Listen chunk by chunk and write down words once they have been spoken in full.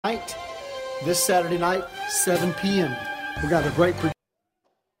night. This Saturday night, 7 p.m. We got a great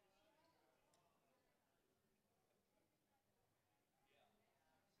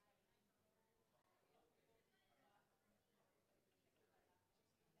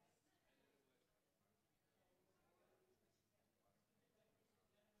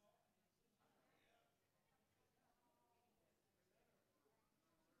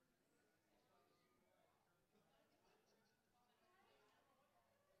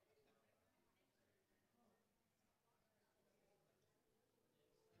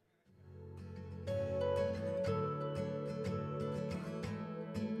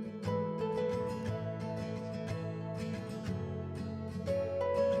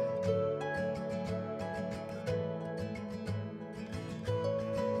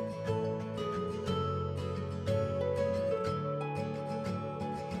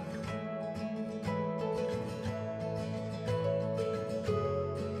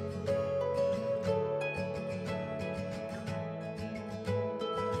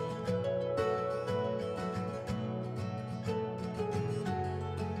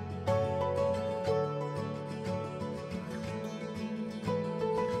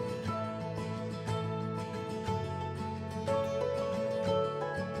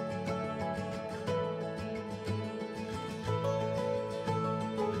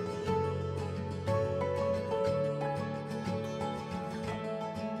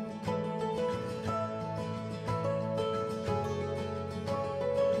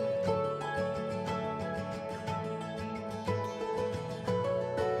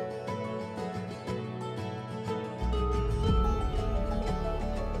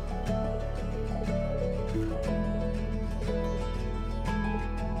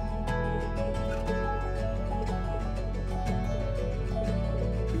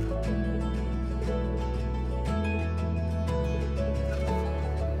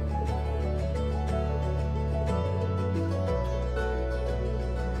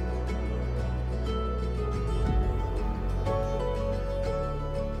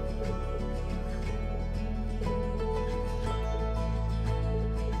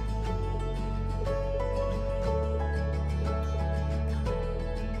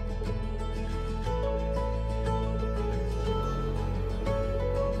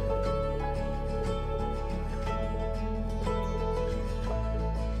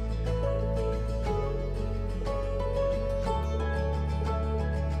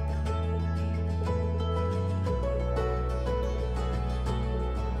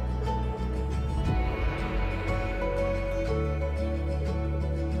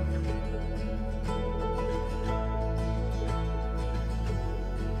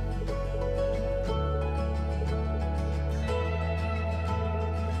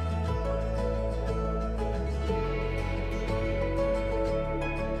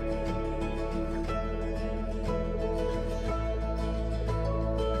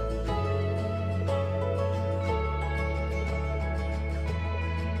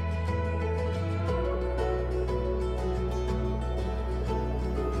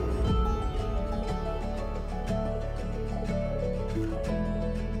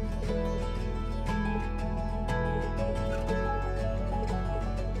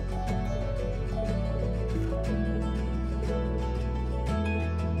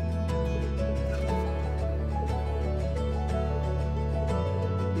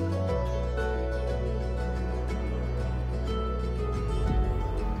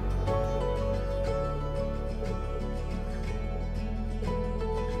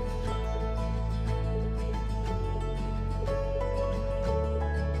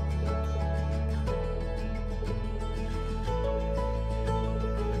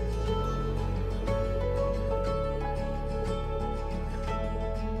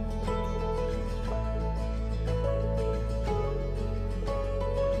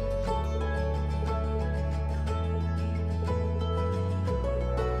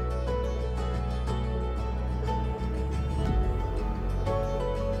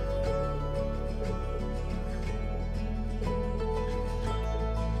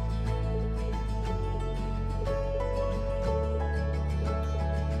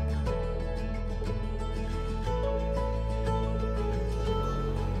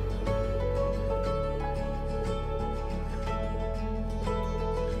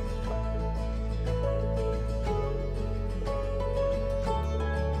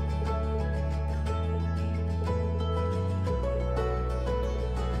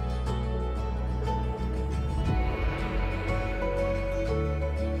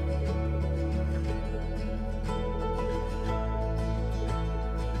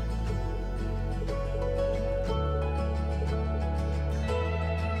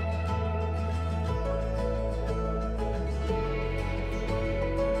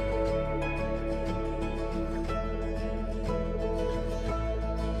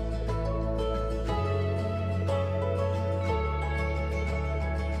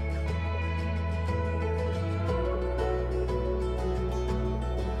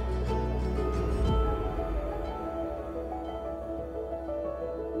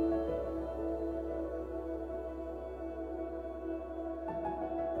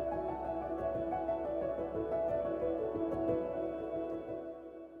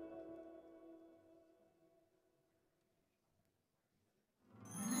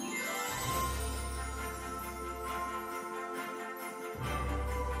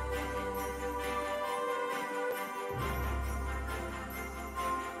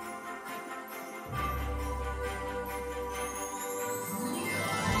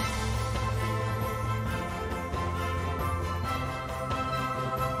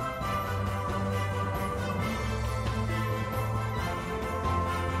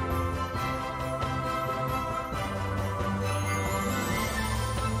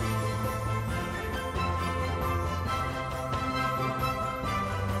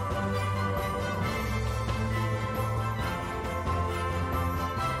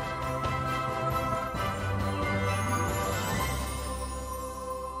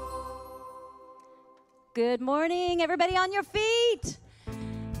Good morning, everybody on your feet.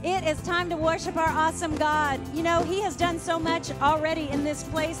 It is time to worship our awesome God. You know, He has done so much already in this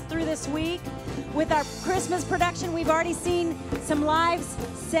place through this week. With our Christmas production, we've already seen some lives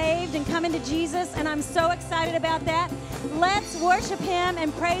saved and come into Jesus, and I'm so excited about that. Let's worship Him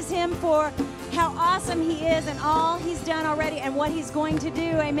and praise Him for how awesome He is and all He's done already and what He's going to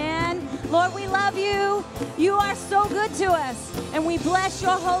do. Amen. Lord, we love You. You are so good to us, and we bless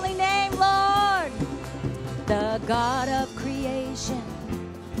Your holy name, Lord. The God of creation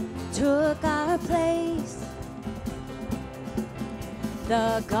took our place.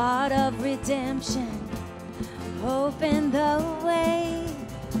 The God of redemption opened the way.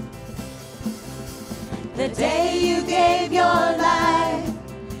 The day You gave Your life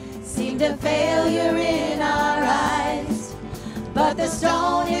seemed a failure in our eyes, but the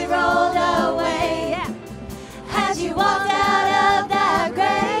stone it rolled away. As You walked out of that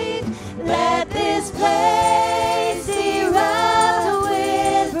grave, let this place erupt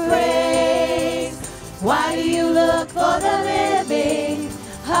with praise. Why do You look for the living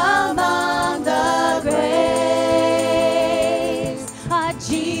among the graves? Our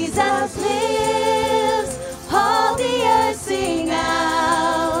Jesus lives, all the earth sing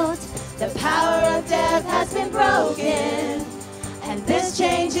out. The power of death has been broken, and this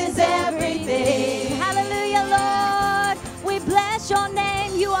changes everything. Hallelujah, Lord. We bless Your name.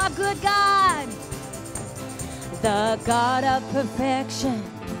 You are good God. The God of perfection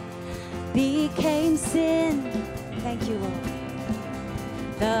became sin. Thank You, Lord.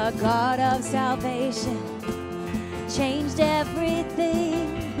 The God of salvation changed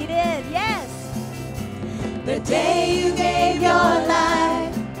everything. He did, yes. The day You gave Your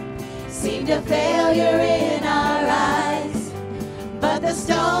life seemed a failure in our eyes, but the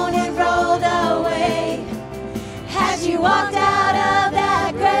stone it rolled away. As You walked out of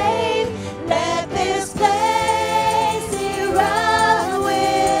that grave, let this place erupt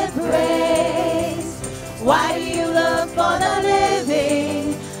with praise. Why do You look for the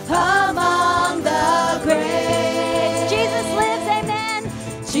living among the graves? Jesus lives, amen.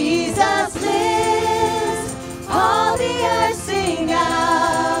 Jesus lives, all the earth sing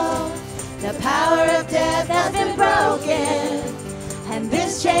out. The power of death has been broken, and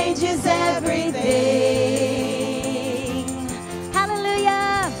this changes everything.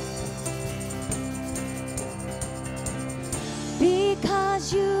 Hallelujah.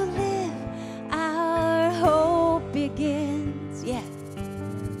 Because You live, our hope begins. Yeah.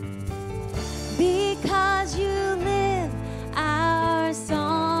 Because You live, our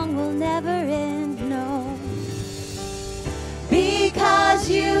song will never end. No. Because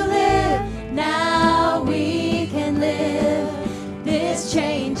You live, now we can live. This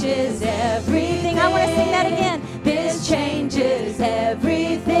changes everything. I want to sing that again. This changes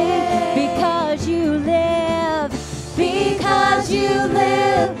everything. Because You live. Because You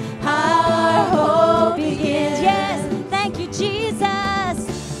live, our hope begins. Yes, thank You, Jesus.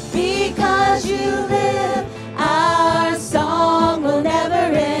 Because You live, our song will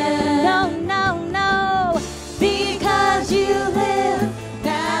never end. No, no, no. Because You live,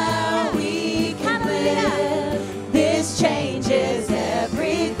 now we can live. This changes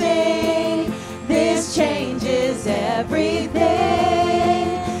everything. This changes everything.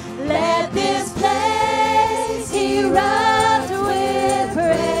 Let this place erupt with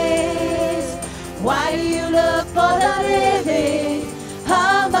praise. Why do You look for the living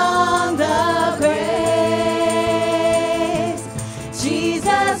among the graves?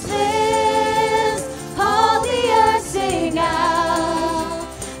 Jesus lives, all the earth sing out.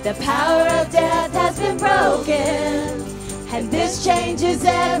 The power of death has been broken, and this changes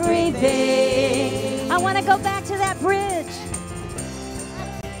everything. I want to go back to that bridge.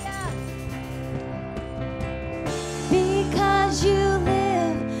 Because You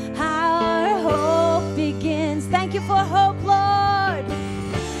live, our hope begins. Thank You for hope, Lord.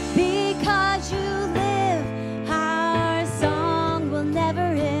 Because You live, our song will never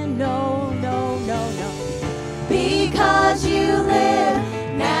end. No, no, no, no. Because You live,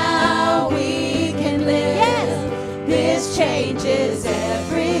 now we can live. Yes. This changes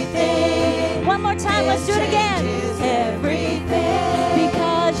everything. One more time, let's do it again. Everything.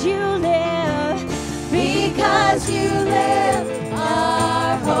 Because You live. Because You live,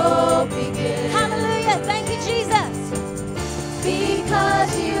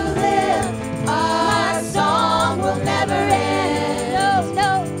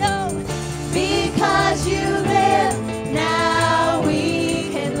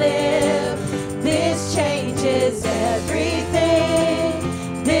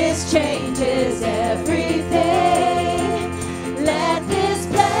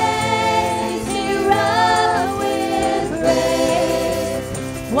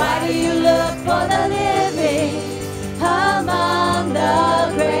 Why do you look for the living among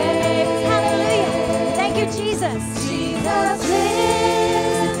the graves? Hallelujah. Thank you, Jesus. Jesus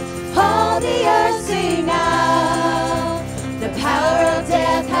lives. All the earth sing out. The power of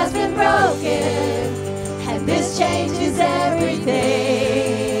death has been broken, and this changes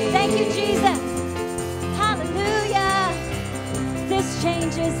everything. Thank you, Jesus. Hallelujah. This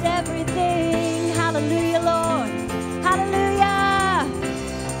changes everything. Hallelujah, Lord. Hallelujah.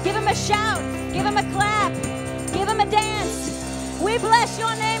 Give him a shout. Give him a clap. Give him a dance. We bless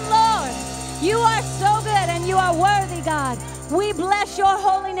your name, Lord. You are so good and you are worthy, God. We bless your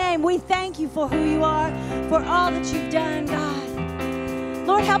holy name. We thank you for who you are, for all that you've done, God.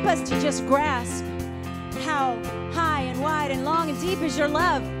 Lord, help us to just grasp how high and wide and long and deep is your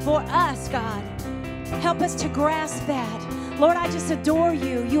love for us, God. Help us to grasp that. Lord, I just adore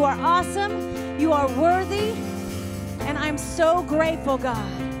you. You are awesome. You are worthy. And I'm so grateful, God,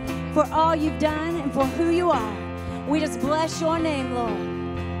 for all you've done and for who you are. We just bless your name, Lord.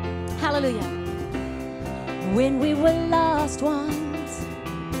 Hallelujah. When we were lost ones,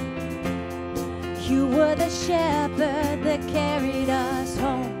 you were the shepherd that carried us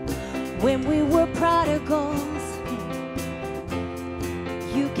home. When we were prodigals,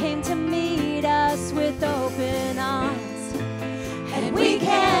 you came to meet us with open arms. And we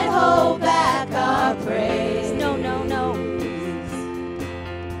can't hold back our praise. No, no, no.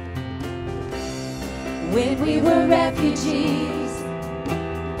 When we were refugees,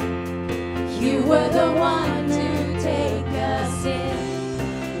 you were the one to take us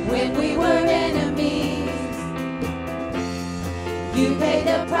in. When we were enemies, you paid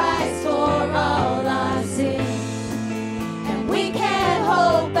the price for all our sins. And we can't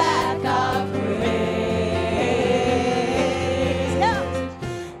hold back our praise. No.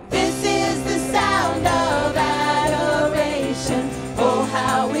 This is the sound of adoration. Oh,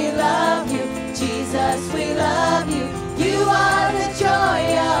 how we love you, Jesus, we love you. You are the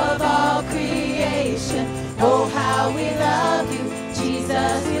joy of all creation. Oh, how we love you,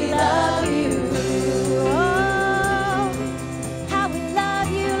 Jesus, we love you. Oh, how we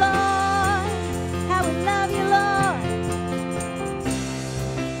love you, Lord. How we love you, Lord.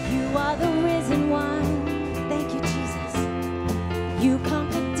 You are the risen one. Thank you, Jesus. You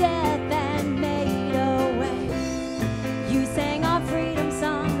conquered death and made a way. You sang our freedom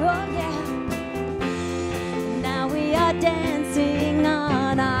song, oh yeah. Now we are dancing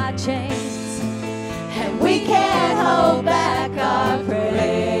on our chains, and we can't hold back our praise.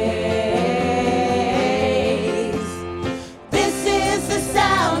 This is the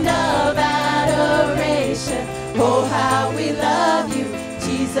sound of adoration. Oh, how we love you,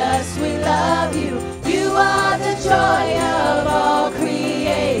 Jesus, we love you. You are the joy of all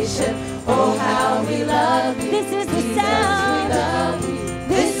creation. Oh, how we love you. This is the Jesus, sound. We love you.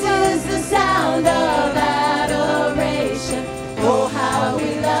 This is the sound of adoration. Oh, how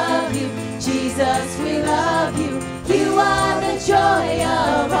we love you, Jesus, we love you. You are the joy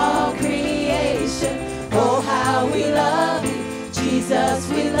of all creation. Oh, how we love you, Jesus,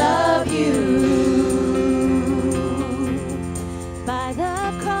 we love you. By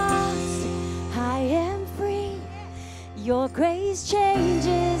the cross, I am free. Your grace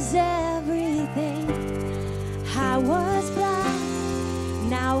changes everything. I was blind,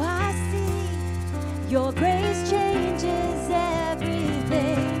 now I see. Your grace changes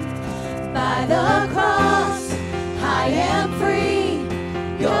everything. By the cross, I am free.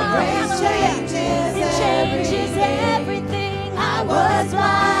 Your grace changes everything. I was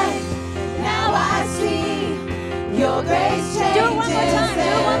blind, now I see. Your grace changes everything. Do it one more time. Do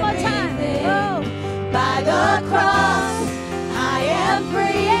it one more time. Oh. By the cross, I am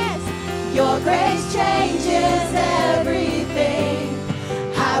free. Yes. Your grace changes everything.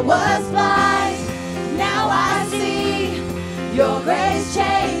 I was blind, now I see. Your grace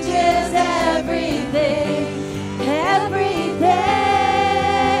changes everything, everything.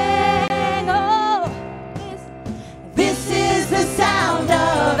 Oh, this is the sound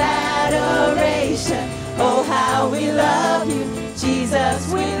of adoration. Oh, how we love you, Jesus,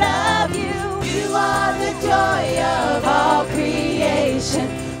 we love you. You are the joy of all creation.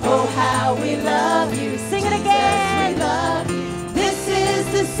 Oh, how we love you. Sing it again. Jesus, we love you. This is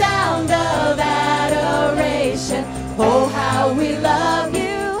the sound of adoration. Oh, how we love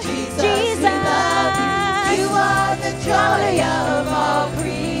you, Jesus, we love you. You are the joy of all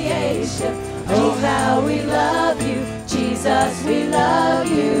creation. Oh, how we love you, Jesus, we love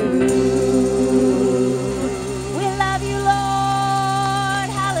you. We love you, Lord.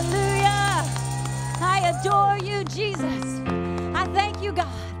 Hallelujah. I adore you, Jesus. I thank you, God.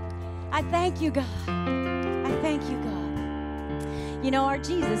 I thank you, God. I thank you, God. You know, our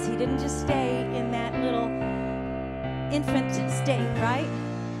Jesus, he didn't just stay in that little infant state, right?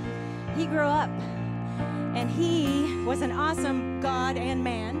 He grew up, and he was an awesome God and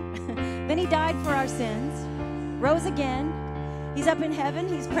man. Then he died for our sins, rose again. He's up in heaven.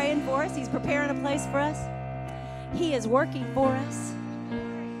 He's praying for us. He's preparing a place for us. He is working for us.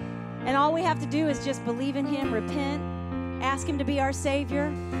 And all we have to do is just believe in him, repent, ask him to be our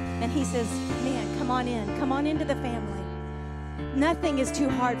Savior. And he says, man, come on in. Come on into the family. Nothing is too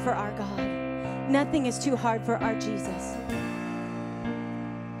hard for our God. Nothing is too hard for our Jesus.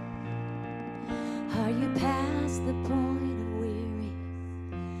 Are you past the point of weary?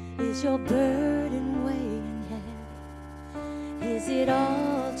 Is your burden weighing heavy? Is it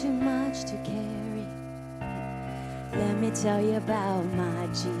all too much to carry? Let me tell you about my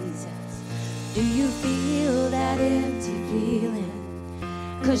Jesus. Do you feel that empty feeling?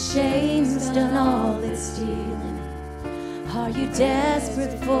 'Cause shame's done all it's stealing. Are you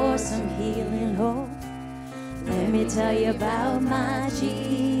desperate for some healing? Oh, let me tell you about my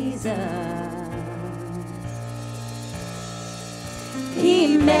Jesus.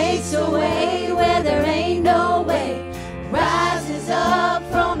 He makes a way where there ain't no way. Rises up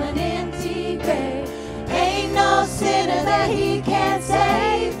from an empty grave. Ain't no sinner that he can't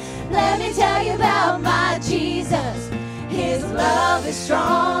save. Let me tell you about my Jesus. His love is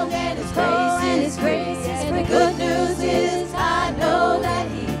strong and his grace is free. And the good news is I know that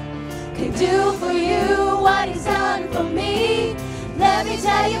he can do for you what he's done for me. Let me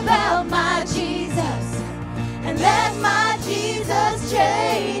tell you about my Jesus. And let my Jesus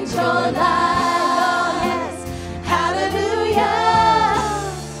change your life. Oh, yes. Hallelujah.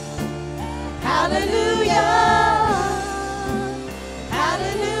 Hallelujah.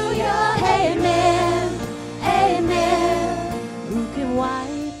 Hallelujah. Amen. Amen. Who can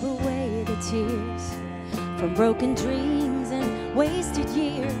wipe away the tears from broken dreams and wasted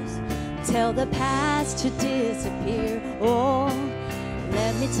years? Tell the past to disappear. Oh,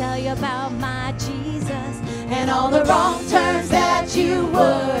 let me tell you about my Jesus. And all the wrong turns that you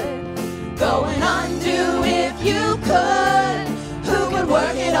would go and undo if you could. Who could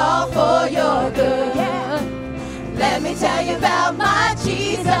work it all for your good? Yeah. Let me tell you about my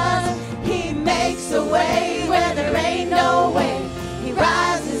Jesus. He makes a way where there ain't no way. He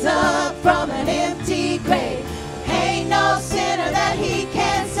rises up from an empty grave. Ain't no sinner that he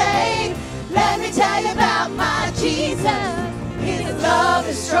can't save. Let me tell you about my Jesus. His love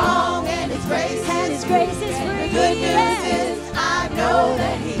is strong and his grace is free. And the good news is I know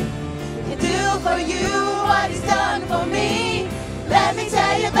that he can do for you what he's done for me. Let me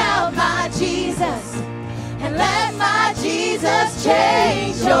tell you about my Jesus. And let my Jesus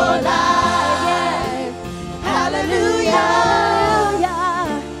change your life. Hallelujah.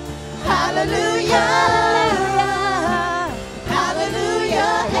 Hallelujah.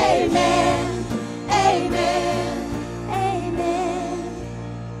 Hallelujah. Amen. Amen. Amen.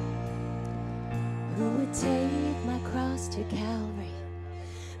 Who would take my cross to Calvary,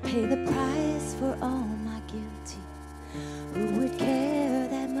 pay the price for all my guilty? Who would care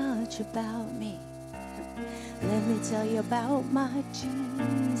that much about me? Let me tell you about my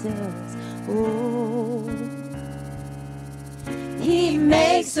Jesus. Oh, he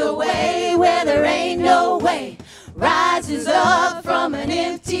makes a way where there ain't no way. Rises up from an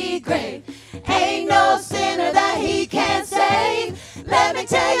empty grave. Ain't no sinner that he can't save. Let me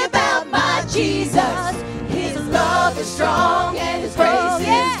tell you about my Jesus. His love is strong and his grace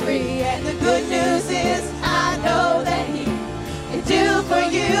is free. And the good news is I know that he can do for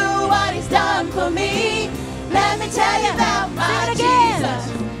you what he's done for me. Let me tell you about my Jesus.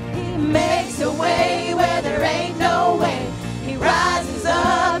 He makes a way where there ain't no way. He rises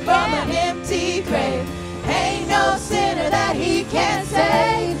up from an empty grave. Ain't no sinner that he can't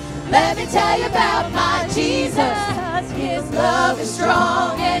save. Let me tell you about my Jesus. His love is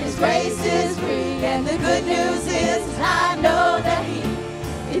strong and his grace is free. And the good news is I know that he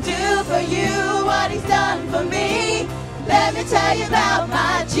can do for you what he's done for me. Let me tell you about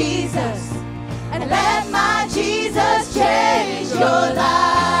my Jesus. And let my Jesus change your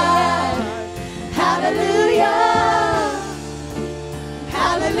life. Hallelujah.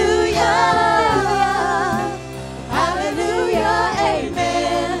 Hallelujah. Hallelujah.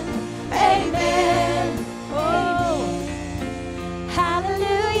 Amen. Amen. Oh.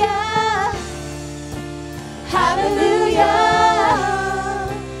 Hallelujah. Hallelujah.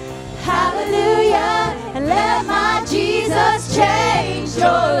 Hallelujah. And let my Jesus change your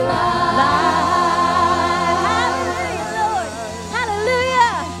life.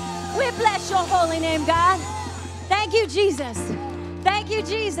 Holy name, God. Thank you, Jesus. Thank you,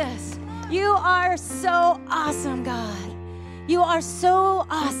 Jesus. You are so awesome, God. You are so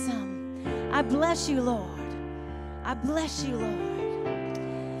awesome. I bless you, Lord. I bless you, Lord.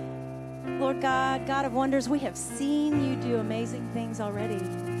 Lord God, God of wonders, we have seen you do amazing things already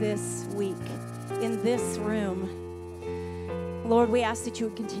this week in this room. Lord, we ask that you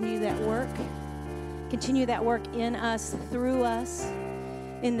would continue that work. Continue that work in us, through us,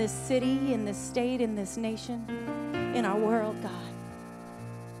 in this city, in this state, in this nation, in our world, God.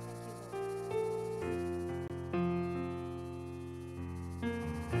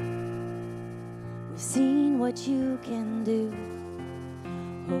 We've seen what you can do,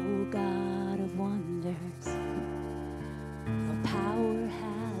 oh God of wonders, for power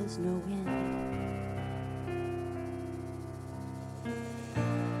has no end.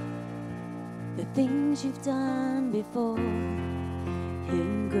 The things you've done before,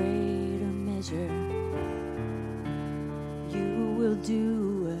 in greater measure, you will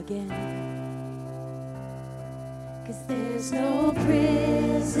do again. 'Cause there's no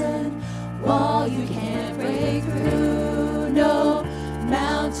prison wall you can't break through, no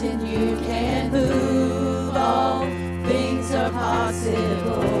mountain you can't move, all things are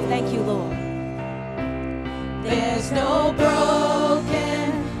possible. Thank you, Lord. There's no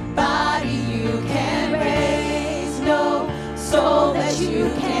broken body you can raise, no soul that you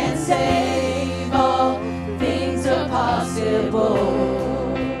can save, all things are possible.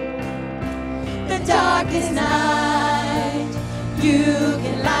 The darkest night, you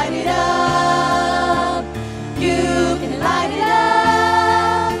can light it up, you can light it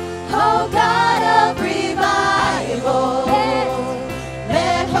up, oh God of revival,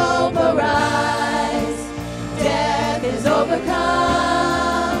 let hope arise, death is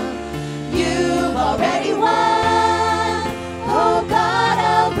overcome, you've already won, oh God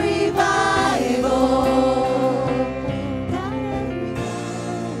of revival. God of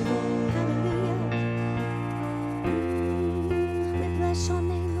revival, hallelujah. We bless your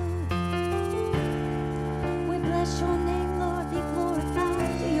name, Lord. We bless your name, Lord. Be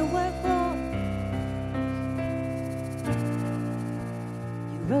glorified. Do your work, Lord.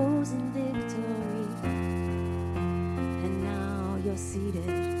 You rose in victory, and now you're seated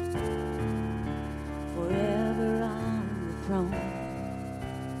forever on the throne.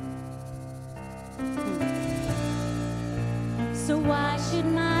 So why should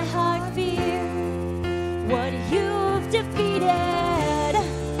my heart fear what you've defeated?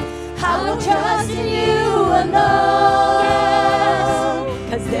 I will trust in you alone.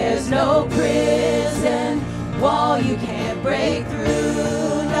 'Cause there's no prison wall you can't break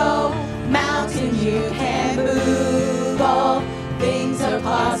through, no mountain you can't move, all things are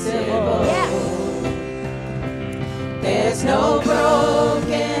possible. There's no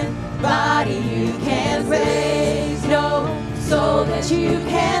broken body you can't raise, no soul that you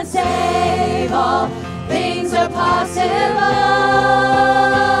can't save, all things are possible.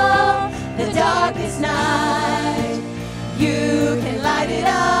 The darkest night, you can light it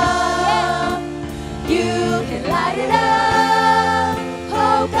up, you can light it up,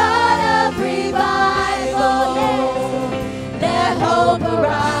 oh God of revival, let hope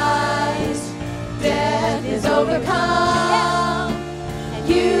arise, death is overcome, and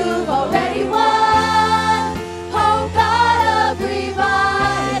you've already won, oh God of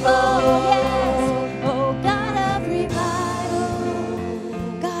revival, yes, oh God of revival,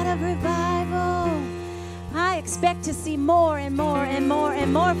 God of revival. I expect to see more and more and more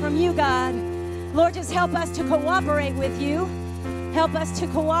and more from you, God. Lord, just help us to cooperate with you. Help us to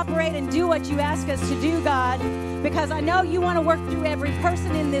cooperate and do what you ask us to do, God, because I know you want to work through every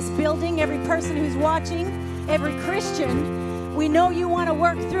person in this building, every person who's watching, every Christian. We know you want to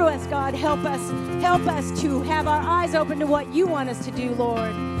work through us, God. Help us to have our eyes open to what you want us to do,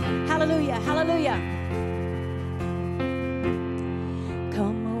 Lord. Hallelujah, hallelujah.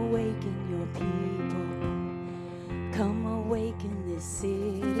 Come awaken your people. Come awaken this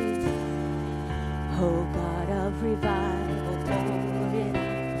city. Oh God of revival,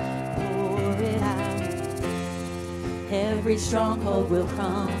 pour it out. Every stronghold will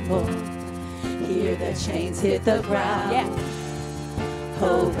crumble. Hear the chains hit the ground. Yeah.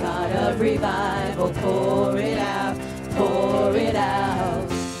 Oh God of revival, pour it out, pour it out.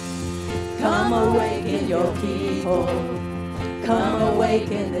 Come awaken your people. Come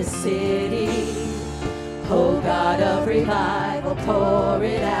awaken the city. Oh God of revival, pour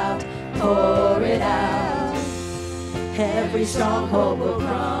it out, pour it out. Every stronghold will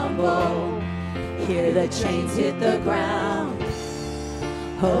crumble. Hear the chains hit the ground.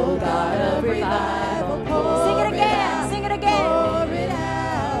 Oh God of revival, pour sing it again, sing it again. Pour it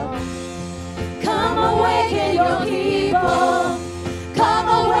out. Come awaken your people. Come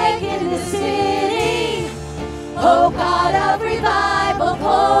awaken the city. Oh God of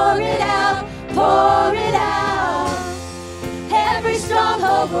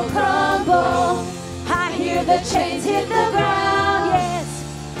chains hit the ground. Yes.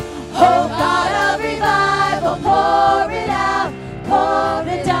 Oh God of revival, pour it out, pour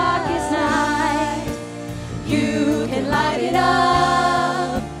the darkest night. You can light it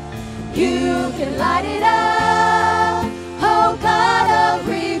up. You can light it up. Oh God of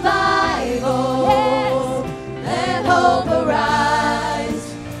revival, yes. Let hope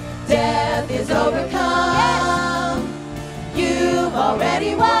arise. Death is overcome. Yes. You've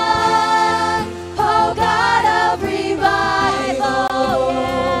already won. Oh God of revival,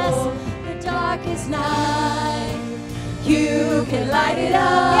 yes. The darkest night. You can light it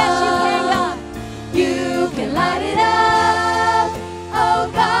up. Yes, you can, God. You can light it up. Oh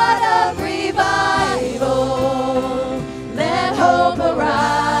God of revival, let hope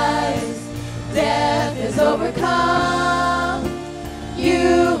arise. Death is overcome.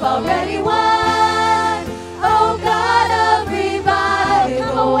 You've already won. Oh God of revival.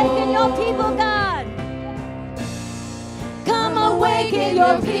 Come awaken your people, God. Come awaken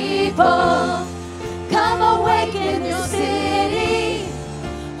your people. Come awaken your city.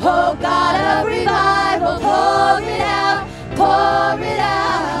 Oh God of revival, pour it out, pour it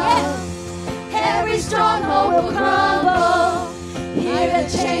out. Yes. Every stronghold will crumble. Hear the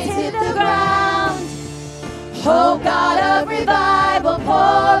chains hit the ground. Oh God of revival,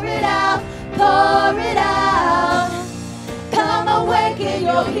 pour it out, pour it out. Come awaken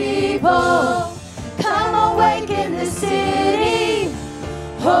your people. Come awaken the city.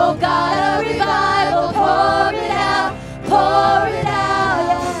 Oh God of revival, pour it out, pour it out.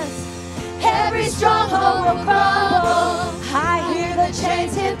 Yes. Every stronghold will crumble. I hear the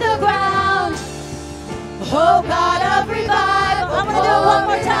chains hit the ground. Oh God of revival, I'm gonna do it one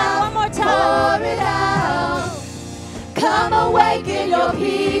more time, one more time. Pour it out. Come awaken your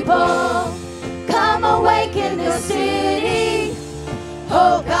people. Come awaken the city.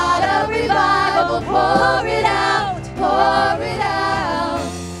 Oh God of revival, pour it out, pour it out.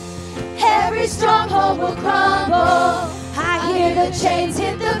 Every stronghold will crumble. I hear the chains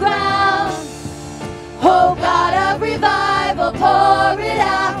hit the ground. Oh God of revival, pour it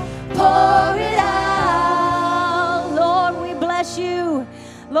out, pour it out. Lord, we bless you.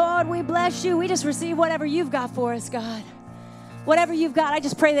 Lord, we bless you. We just receive whatever you've got for us, God. Whatever you've got, I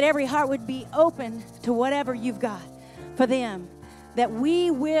just pray that every heart would be open to whatever you've got for them. That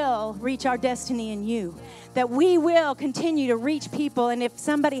we will reach our destiny in you. That we will continue to reach people. And if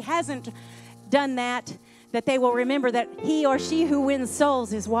somebody hasn't done that, that they will remember that he or she who wins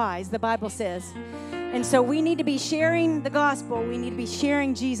souls is wise, the Bible says. And so we need to be sharing the gospel. We need to be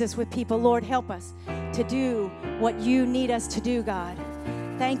sharing Jesus with people. Lord, help us to do what you need us to do, God.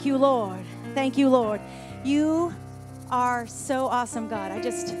 Thank you, Lord. Thank you, Lord. You are so awesome, God. I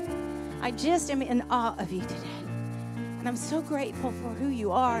just am in awe of you today. And I'm so grateful for who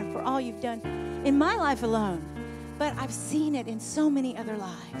you are and for all you've done in my life alone. But I've seen it in so many other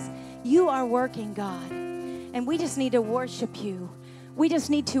lives. You are working, God. And we just need to worship you. We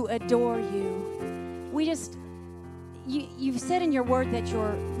just need to adore you. You've said in your word that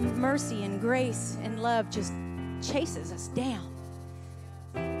your mercy and grace and love just chases us down.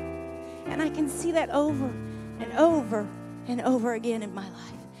 And I can see that over and over and over again in my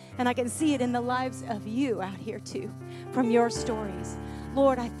life. And I can see it in the lives of you out here too, from your stories.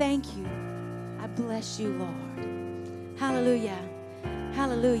 Lord, I thank you. I bless you, Lord. Hallelujah.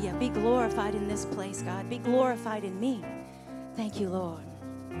 Hallelujah. Be glorified in this place, God. Be glorified in me. Thank you, Lord.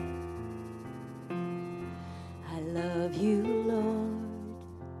 I love you, Lord.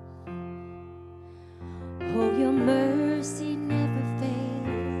 Oh, your mercy never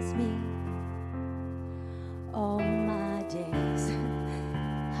fails me. All my days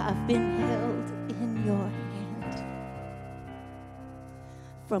I've been held in your hand.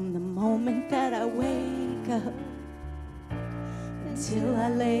 From the moment that I wake up until I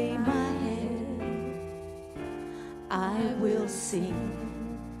lay my head, I will sing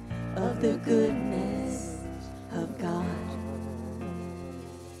of the goodness of God.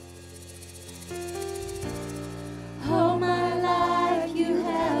 All my life you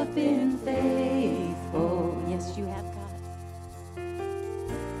have been faithful. Yes, you have, God.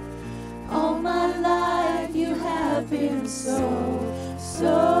 All my life you have been so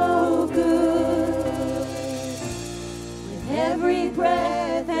good. With every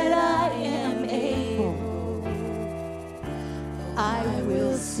breath that I am able, I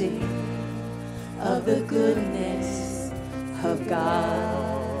will sing of the goodness of God.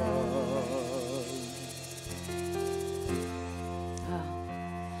 Oh,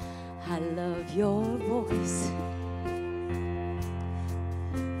 I love your voice.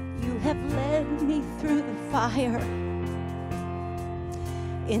 You have led me through the fire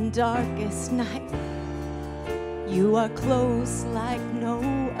in darkest night. You are close like no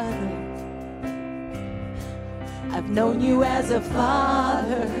other. I've known you as a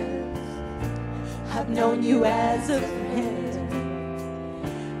father. I've known you as a friend.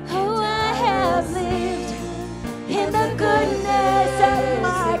 Oh, I have lived in the goodness of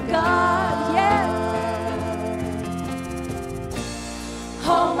my God. Yes.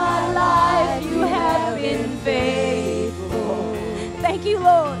 All my life you have been faithful. Thank you,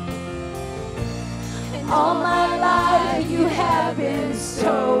 Lord. All my life you have been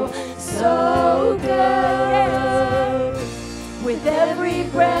so, so good. With every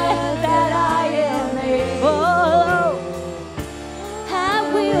breath that I am able,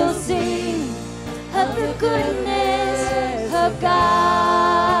 I will sing of the goodness of God.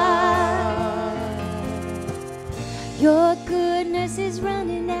 Your goodness is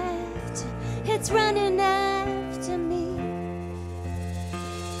running after, it's running after me.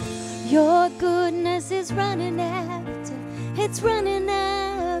 Your goodness is running after, it's running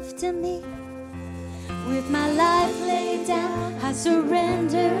after me. With my life laid down, I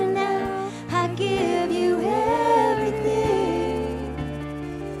surrender now. I give you everything.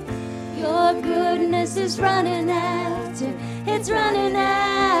 Your goodness is running after, it's running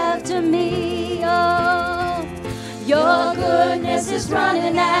after me. Oh, your goodness is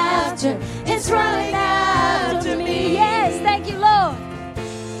running after, it's running after me. Yes, thank you, Lord.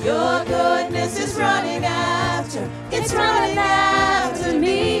 Your goodness is running after, it's running after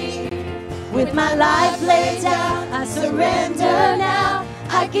me. With my life laid down, I surrender now.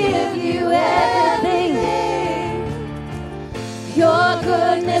 I give you everything. Your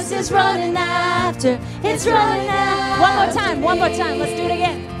goodness is running after, it's running after. One more time, let's do it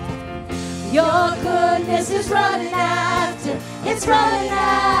again. Your goodness is running after, it's running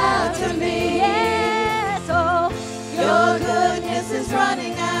after me. Yes, oh. Your goodness is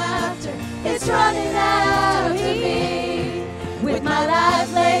running after, it's running after me. With my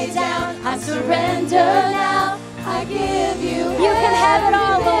life laid down, I surrender now. I give you everything. You can have it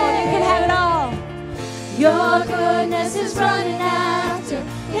all, Lord. You can have it all. Your goodness is running after,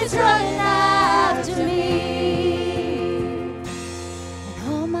 it's running after me. And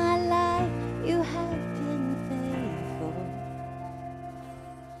all my life you have been faithful.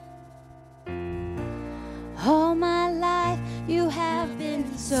 All my life you have been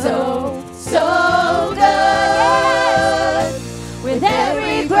so, so good. Yes. With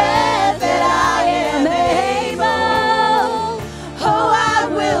every breath that I am able, oh, I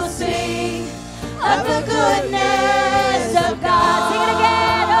will sing of the goodness of God. Sing it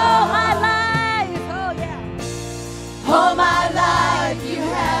again. Oh, my life. Oh, yeah. All my life you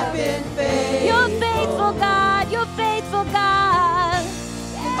have been faithful. You're faithful, God. You're faithful, God.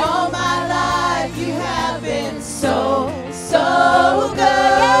 All my life you have been so, so good.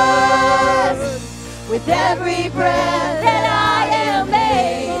 Yes. With every breath that I am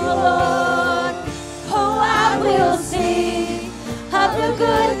able, Lord, oh, I will sing of the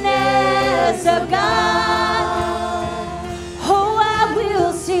goodness of God. Oh, I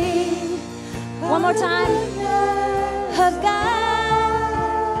will sing one more time of God.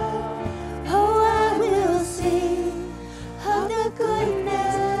 Oh, I will sing of the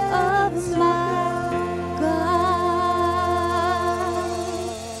goodness of my God.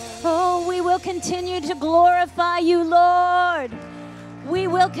 Oh, we will continue to glorify you, Lord. We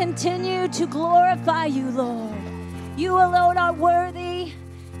will continue to glorify you, Lord. You alone are worthy.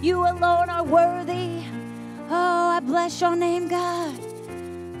 You alone are worthy. Oh, I bless your name, God.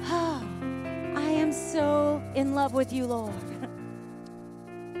 Oh, I am so in love with you, Lord.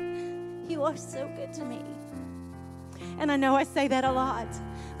 You are so good to me. And I know I say that a lot,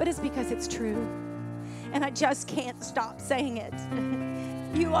 but it's because it's true. And I just can't stop saying it.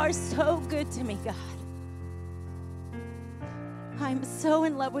 You are so good to me, God. I'm so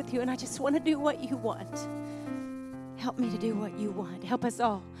in love with you, and I just want to do what you want. Help me to do what you want. Help us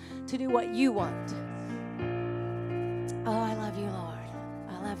all to do what you want. Oh, I love you, Lord.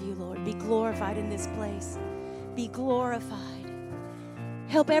 I love you, Lord. Be glorified in this place. Be glorified.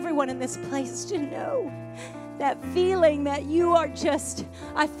 Help everyone in this place to know that feeling that you are just,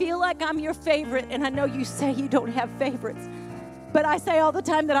 I feel like I'm your favorite, and I know you say you don't have favorites, but I say all the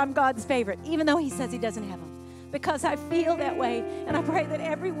time that I'm God's favorite, even though he says he doesn't have them. Because I feel that way, and I pray that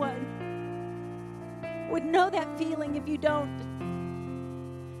everyone would know that feeling. If you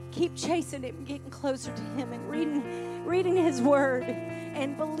don't, keep chasing it and getting closer to him and reading his word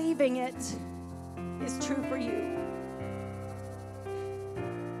and believing it is true for you.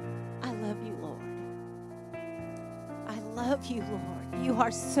 I love you, Lord. I love you, Lord. You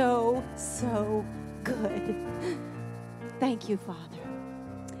are so, so good. Thank you, Father.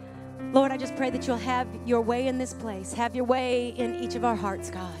 Lord, I just pray that you'll have your way in this place. Have your way in each of our hearts,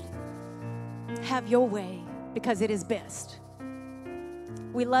 God. Have your way, because it is best.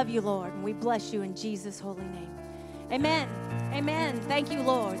 We love you, Lord, and we bless you in Jesus' holy name. Amen. Amen. Thank you,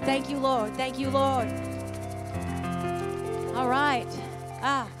 Lord. Thank you, Lord. Thank you, Lord. All right.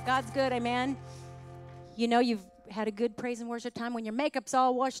 God's good. Amen. You know you've had a good praise and worship time when your makeup's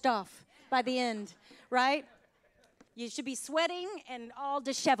all washed off by the end, right? You should be sweating and all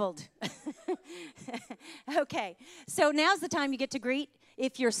disheveled. Okay, so now's the time you get to greet.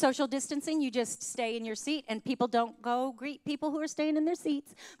 If you're social distancing, you just stay in your seat, and people don't go greet people who are staying in their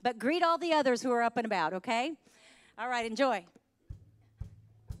seats, but greet all the others who are up and about, okay? All right, enjoy.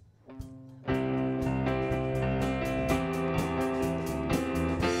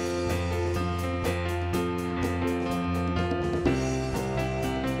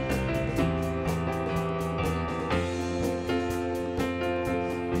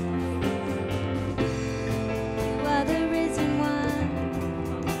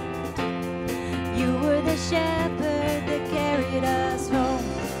 Shepherd that carried us home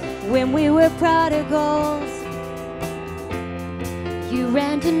when we were prodigals. You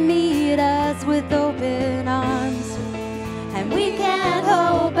ran to meet us with open arms, and we can't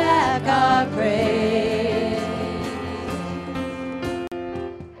hold back our praise.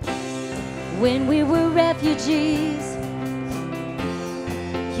 When we were refugees,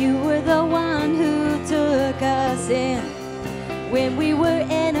 you were the one who took us in. When we were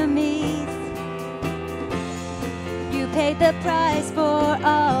enemies, paid the price for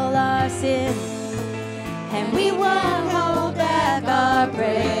all our sins, and we won't hold back our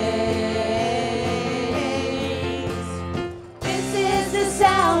praise. This is the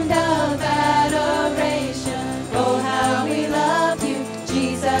sound of adoration. Oh, how we love you,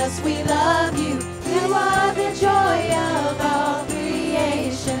 Jesus, we love you. You are the joy of all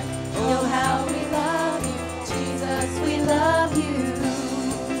creation. Oh, how we love you, Jesus, we love you.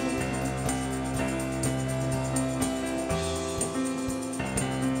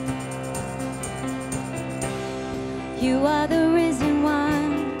 You are the risen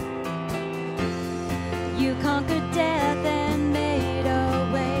one. You conquered death and made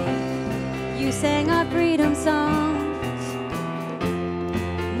a way. You sang our freedom songs.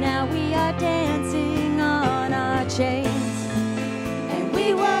 Now we are dancing on our chains, and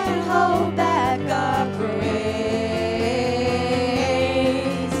we won't hold back our praise.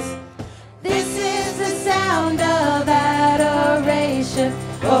 This is the sound of adoration.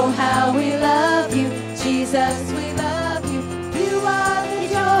 Oh, how we love you, Jesus, we love you. You are the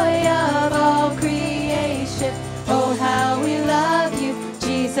joy of all creation. Oh, how we love you,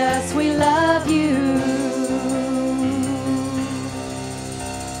 Jesus, we love you.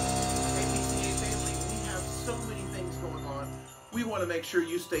 Hey, PCA family, we have so many things going on. We want to make sure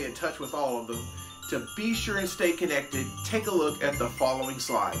you stay in touch with all of them. To be sure and stay connected, take a look at the following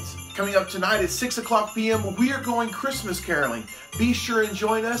slides. Coming up tonight at 6 o'clock p.m., we are going Christmas caroling. Be sure and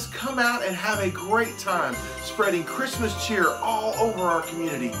join us. Come out and have a great time spreading Christmas cheer all over our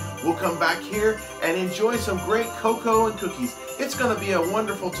community. We'll come back here and enjoy some great cocoa and cookies. It's going to be a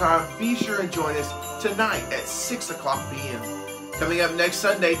wonderful time. Be sure and join us tonight at 6 o'clock p.m. Coming up next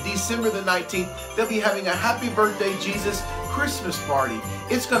Sunday, December the 19th, they'll be having a Happy Birthday Jesus Christmas party.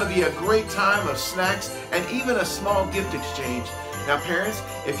 It's going to be a great time of snacks and even a small gift exchange. Now parents,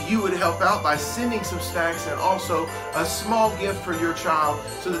 if you would help out by sending some snacks and also a small gift for your child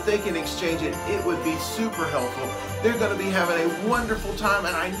so that they can exchange it, it would be super helpful. They're going to be having a wonderful time,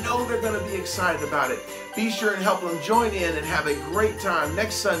 and I know they're going to be excited about it. Be sure and help them join in and have a great time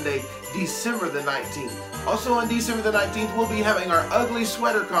next Sunday, December the 19th. Also on December the 19th, we'll be having our ugly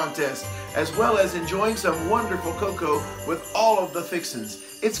sweater contest, as well as enjoying some wonderful cocoa with all of the fixins.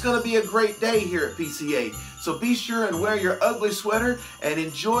 It's going to be a great day here at PCA, so be sure and wear your ugly sweater and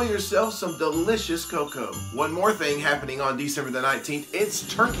enjoy yourself some delicious cocoa. One more thing happening on December the 19th, it's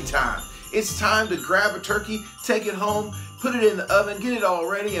turkey time. It's time to grab a turkey, take it home, put it in the oven, get it all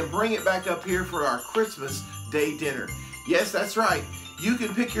ready, and bring it back up here for our Christmas Day dinner. Yes, that's right. You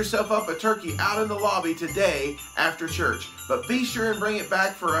can pick yourself up a turkey out in the lobby today after church, but be sure and bring it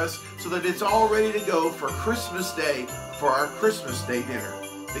back for us so that it's all ready to go for Christmas Day for our Christmas Day dinner.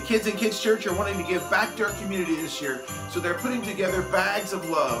 The kids in Kids Church are wanting to give back to our community this year, so they're putting together bags of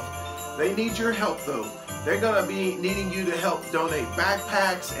love. They need your help though. They're going to be needing you to help donate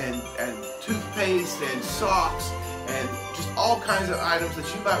backpacks and toothpaste and socks and just all kinds of items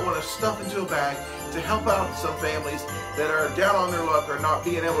that you might want to stuff into a bag to help out some families that are down on their luck or not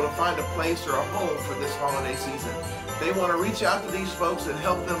being able to find a place or a home for this holiday season. They want to reach out to these folks and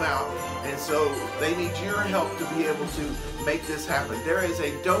help them out. And so they need your help to be able to make this happen. There is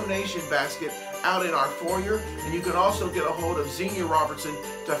a donation basket out in our foyer, and you can also get a hold of Xenia Robertson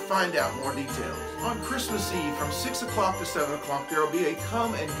to find out more details. On Christmas Eve from 6 o'clock to 7 o'clock, there will be a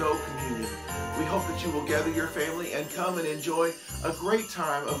come and go communion. We hope that you will gather your family and come and enjoy a great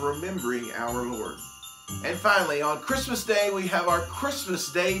time of remembering our Lord. And finally, on Christmas Day, we have our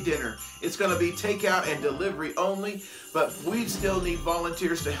Christmas Day dinner. It's going to be takeout and delivery only, but we still need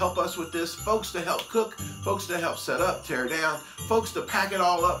volunteers to help us with this, folks to help cook, folks to help set up, tear down, folks to pack it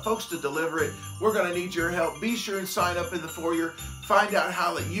all up, folks to deliver it. We're going to need your help. Be sure and sign up in the foyer. Find out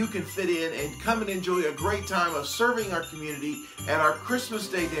how that you can fit in and come and enjoy a great time of serving our community at our Christmas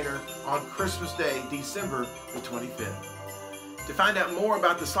Day dinner on Christmas Day, December the 25th. To find out more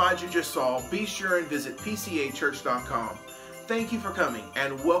about the slides you just saw, be sure and visit pcachurch.com. Thank you for coming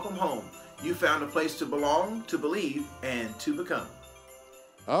and welcome home. You found a place to belong, to believe, and to become.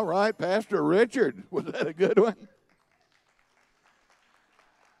 All right, Pastor Richard, was that a good one?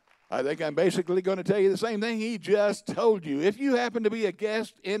 I think I'm basically going to tell you the same thing he just told you. If you happen to be a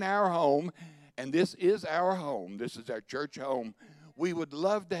guest in our home, and this is our home, this is our church home, we would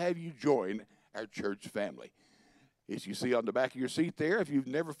love to have you join our church family. As you see on the back of your seat there, if you've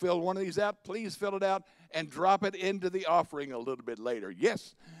never filled one of these out, please fill it out and drop it into the offering a little bit later.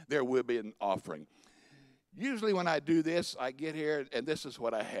 Yes, there will be an offering. Usually when I do this, I get here, and this is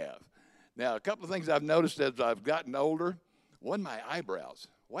what I have. Now, a couple of things I've noticed as I've gotten older. One, my eyebrows.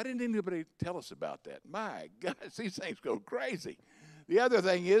 Why didn't anybody tell us about that? My gosh, these things go crazy. The other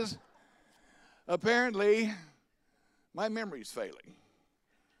thing is, apparently, my memory's failing.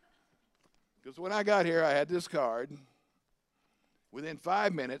 Because when I got here, I had this card. Within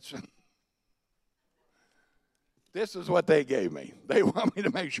 5 minutes, this is what they gave me. They want me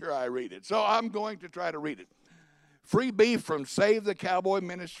to make sure I read it. So I'm going to try to read it. Free beef from Save the Cowboy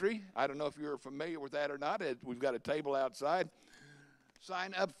Ministry. I don't know if you're familiar with that or not. We've got a table outside.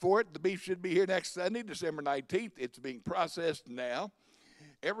 Sign up for it. The beef should be here next Sunday, December 19th. It's being processed now.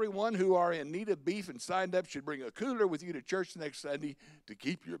 Everyone who are in need of beef and signed up should bring a cooler with you to church next Sunday to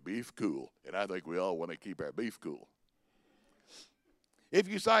keep your beef cool. And I think we all want to keep our beef cool. If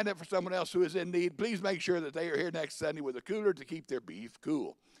you signed up for someone else who is in need, please make sure that they are here next Sunday with a cooler to keep their beef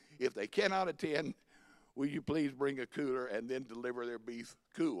cool. If they cannot attend, will you please bring a cooler and then deliver their beef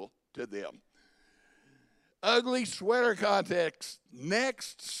cool to them? Ugly sweater contest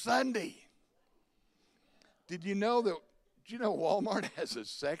next Sunday. Did you know Walmart has a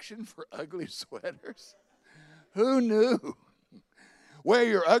section for ugly sweaters? Who knew? Wear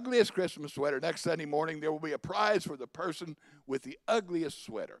your ugliest Christmas sweater. Next Sunday morning, there will be a prize for the person with the ugliest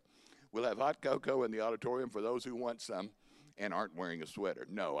sweater. We'll have hot cocoa in the auditorium for those who want some and aren't wearing a sweater.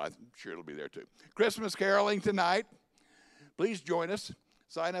 No, I'm sure it'll be there too. Christmas caroling tonight. Please join us.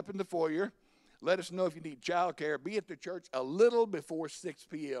 Sign up in the foyer. Let us know if you need child care. Be at the church a little before 6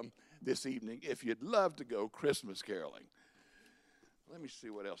 p.m. this evening if you'd love to go Christmas caroling. Let me see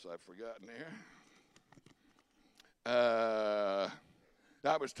what else I've forgotten here.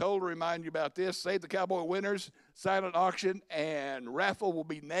 I was told to remind you about this. Save the Cowboy winners, silent auction, and raffle will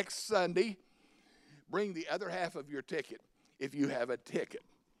be next Sunday. Bring the other half of your ticket if you have a ticket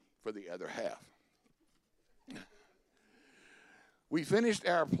for the other half. We finished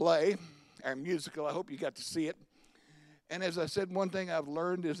our play, our musical. I hope you got to see it. And as I said, one thing I've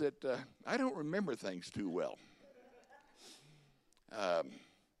learned is that I don't remember things too well.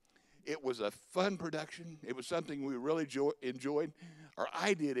 It was a fun production. It was something we really enjoyed, or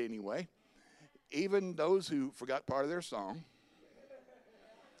I did anyway. Even those who forgot part of their song,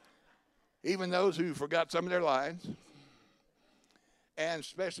 even those who forgot some of their lines, and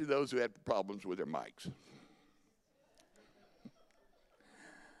especially those who had problems with their mics.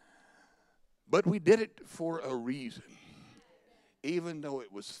 But we did it for a reason, even though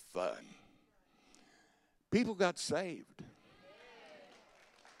it was fun. People got saved.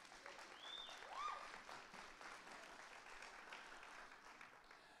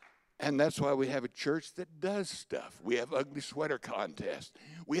 And that's why we have a church that does stuff. We have ugly sweater contest.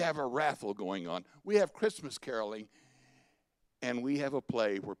 We have a raffle going on. We have Christmas caroling. And we have a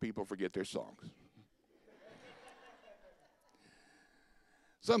play where people forget their songs.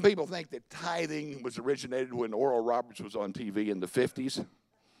 Some people think that tithing was originated when Oral Roberts was on TV in the 50s.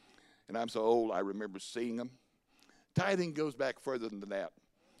 And I'm so old, I remember seeing them. Tithing goes back further than that.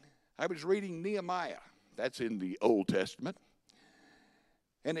 I was reading Nehemiah. That's in the Old Testament.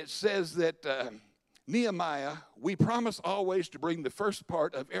 And it says that Nehemiah, we promise always to bring the first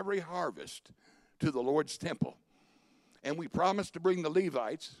part of every harvest to the Lord's temple. And we promise to bring the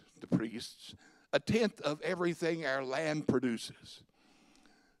Levites, the priests, 1/10 of everything our land produces.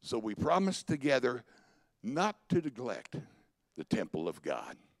 So we promise together not to neglect the temple of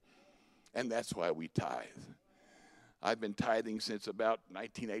God. And that's why we tithe. I've been tithing since about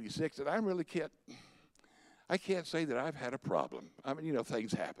 1986, and I really can't say that I've had a problem. I mean,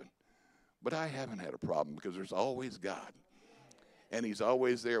 things happen. But I haven't had a problem because there's always God. And he's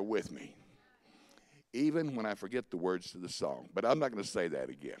always there with me. Even when I forget the words to the song. But I'm not going to say that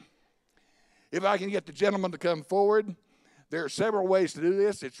again. If I can get the gentleman to come forward, there are several ways to do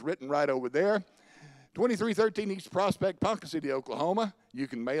this. It's written right over there. 2313 East Prospect, Ponca City, Oklahoma. You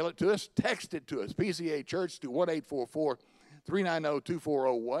can mail it to us. Text it to us. PCA Church to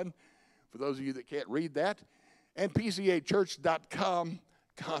 1-844-390-2401. For those of you that can't read that. And PCAchurch.com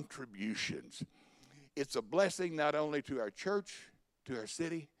contributions. It's a blessing not only to our church, to our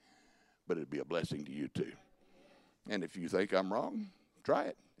city, but it'd be a blessing to you too. And if you think I'm wrong, try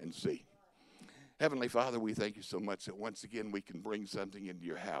it and see. Heavenly Father, we thank you so much that once again we can bring something into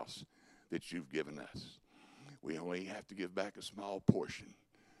your house that you've given us. We only have to give back a small portion.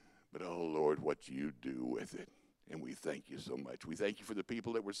 But, oh, Lord, what you do with it. And we thank you so much. We thank you for the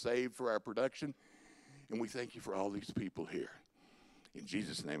people that were saved for our production. And we thank you for all these people here. In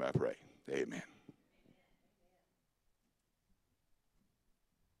Jesus' name I pray. Amen.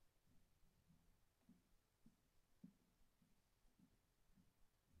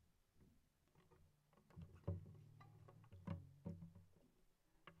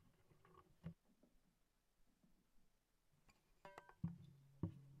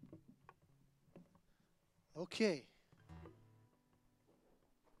 Okay.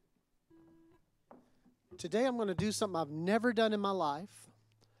 Today I'm going to do something I've never done in my life.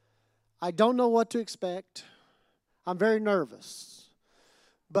 I don't know what to expect. I'm very nervous.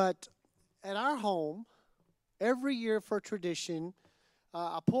 But at our home, every year for tradition,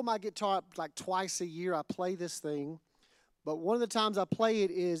 I pull my guitar up like twice a year. I play this thing. But one of the times I play it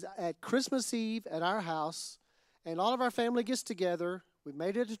is at Christmas Eve at our house. And all of our family gets together. We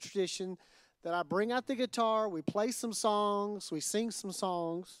made it a tradition that I bring out the guitar, we play some songs, we sing some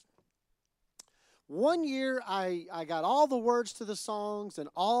songs. One year, I got all the words to the songs and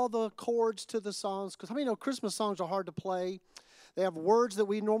all the chords to the songs. Because how many know Christmas songs are hard to play? They have words that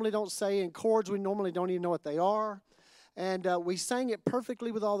we normally don't say and chords we normally don't even know what they are. And we sang it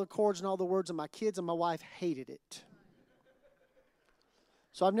perfectly with all the chords and all the words, and my kids and my wife hated it.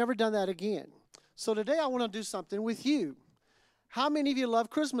 So I've never done that again. So today I want to do something with you. How many of you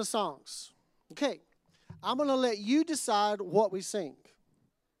love Christmas songs? Okay, I'm going to let you decide what we sing.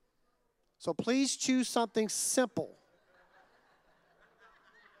 So please choose something simple.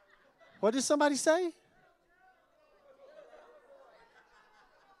 What did somebody say?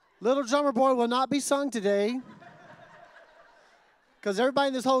 Little Drummer Boy will not be sung today. Because everybody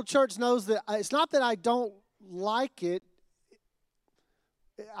in this whole church knows that it's not that I don't like it.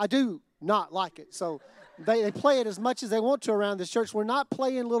 I do not like it. So they play it as much as they want to around this church. We're not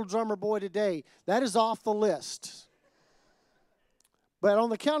playing Little Drummer Boy today. That is off the list. But on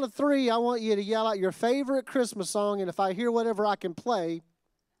the count of 3, I want you to yell out your favorite Christmas song, and if I hear whatever I can play,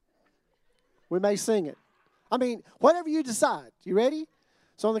 we may sing it. I mean, whatever you decide. You ready?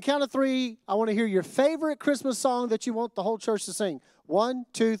 So on the count of 3, I want to hear your favorite Christmas song that you want the whole church to sing. 1,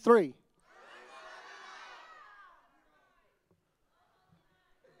 2, 3.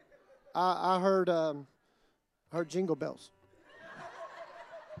 I heard Jingle Bells.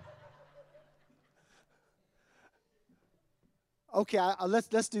 Okay,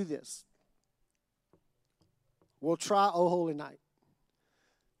 let's do this. We'll try "O Holy Night."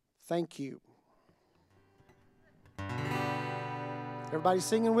 Thank you. Everybody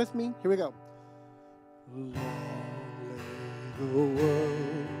singing with me? Here we go. Long lay the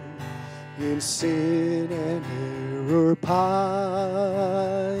world in sin and error pining,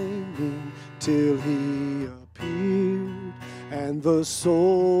 till he appeared and the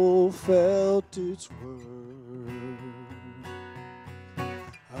soul felt its worth.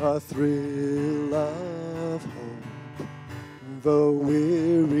 A thrill of hope, the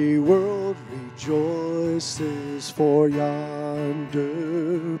weary world rejoices, for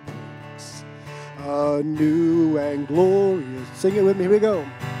yonder breaks a new and glorious. Sing it with me, here we go.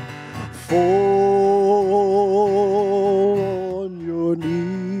 Fall on your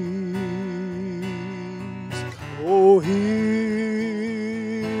knees, oh,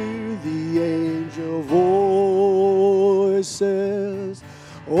 hear the angel voices,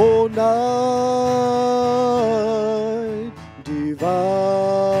 oh, night divine,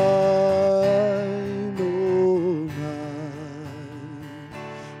 oh, night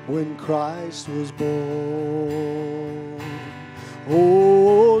when Christ was born,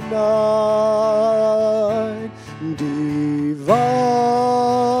 oh, night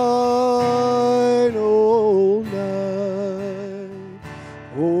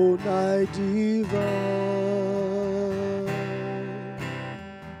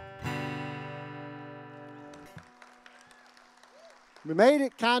made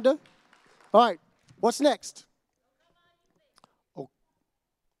it, kind of. All right, what's next? Oh,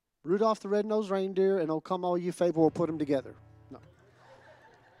 Rudolph the Red-Nosed Reindeer and Oh Come All You Faithful, we'll put them together. No.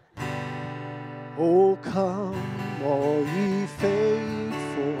 Oh come all ye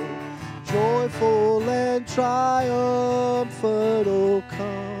faithful, joyful and triumphant. Oh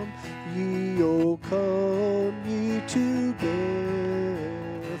come ye to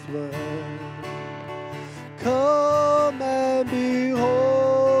Bethlehem. Come and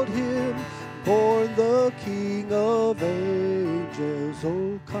behold him, born the King of angels.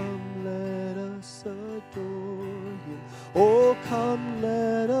 Oh come, let us adore him. Oh come,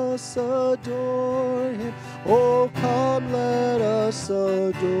 let us adore him. Oh come, let us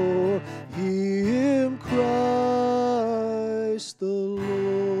adore him, Christ the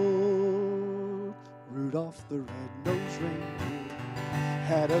Lord. Rudolph the red-nosed reindeer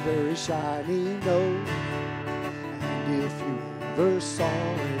had a very shiny nose, and if you ever saw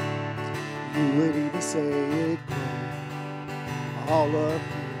it, you would even say it glowed. All up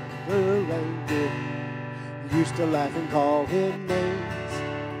here, the reindeer used to laugh and call him names.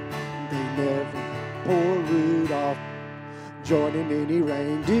 They never let poor Rudolph joining any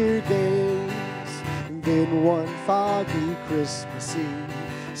reindeer games. And then one foggy Christmas Eve,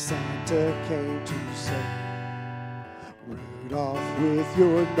 Santa came to say, Rudolph, with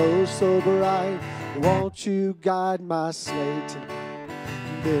your nose so bright, won't you guide my sleigh tonight?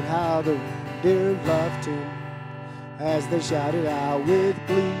 And then how the reindeer loved him as they shouted out with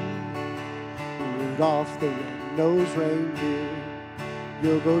glee, Rudolph the red-nosed reindeer,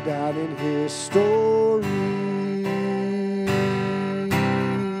 you'll go down in history.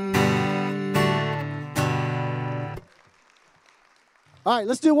 All right,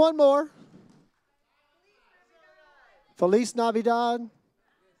 let's do one more. Feliz Navidad.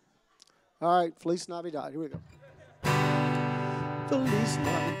 All right, Feliz Navidad. Here we go. Feliz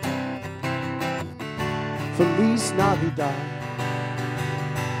Navidad. Feliz Navidad.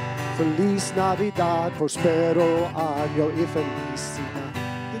 Feliz Navidad. Prospero año y felicidad.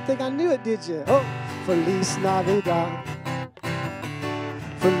 You think I knew it, did you? Oh, Feliz Navidad.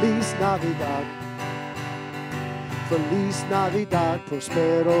 Feliz Navidad. Feliz Navidad.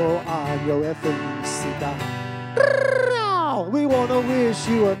 Prospero año y felicidad. We want to wish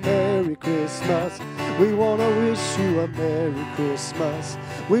you a Merry Christmas. We want to wish you a Merry Christmas.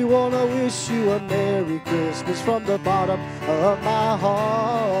 We want to wish you a Merry Christmas from the bottom of my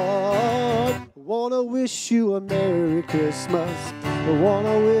heart. Want to wish you a Merry Christmas. We want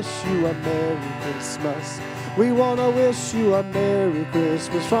to wish you a Merry Christmas. We want to wish you a Merry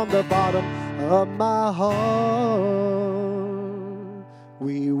Christmas from the bottom of my heart.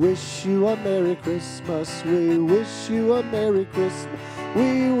 We wish you a Merry Christmas. We wish you a Merry Christmas.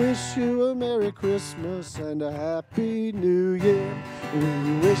 We wish you a Merry Christmas and a Happy New Year.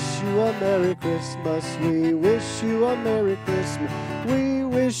 We wish you a Merry Christmas. We wish you a Merry Christmas. We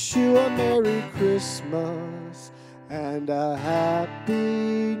wish you a Merry Christmas and a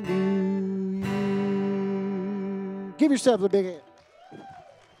Happy New Year. Give yourself a big hand.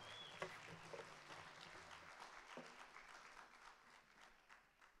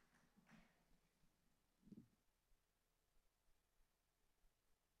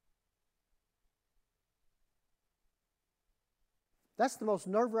 That's the most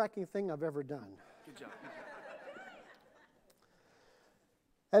nerve-wracking thing I've ever done. Good job.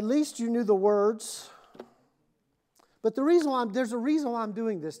 At least you knew the words. But there's a reason why I'm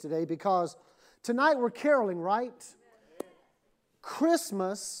doing this today, because tonight we're caroling, right?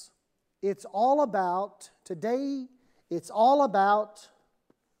 Christmas, it's all about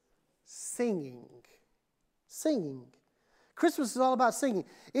singing. Singing. Christmas is all about singing.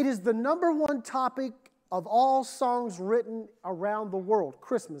 It is the number one topic of all songs written around the world.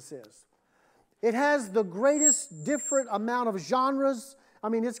 Christmas is. It has the greatest different amount of genres. I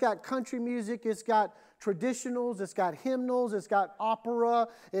mean, it's got country music, it's got traditionals, it's got hymnals, it's got opera,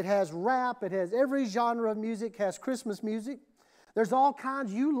 it has rap, it has every genre of music, has Christmas music. There's all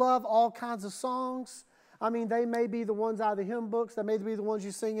kinds, you love all kinds of songs. I mean, they may be the ones out of the hymn books, they may be the ones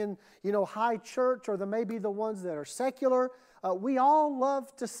you sing in, high church, or they may be the ones that are secular. We all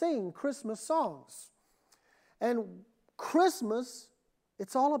love to sing Christmas songs. And Christmas,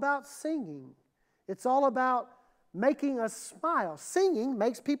 it's all about singing. It's all about making us smile. Singing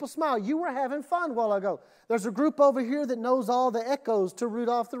makes people smile. You were having fun a while ago. There's a group over here that knows all the echoes to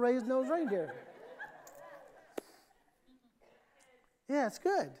Rudolph the Red-Nosed Reindeer. Yeah, it's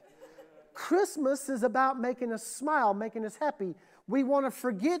good. Christmas is about making us smile, making us happy. We want to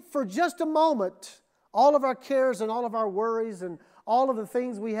forget for just a moment all of our cares and all of our worries and all of the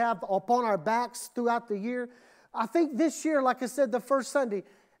things we have upon our backs throughout the year. I think this year, like I said, the first Sunday,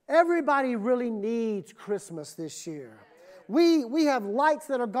 everybody really needs Christmas this year. We have lights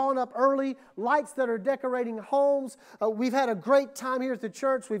that are gone up early, lights that are decorating homes. We've had a great time here at the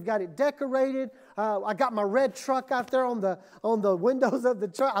church. We've got it decorated. I got my red truck out there on the windows of the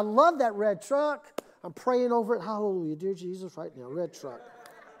church. I love that red truck. I'm praying over it. Hallelujah, dear Jesus, right now, red truck.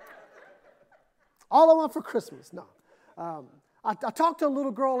 All I want for Christmas, no. I talked to a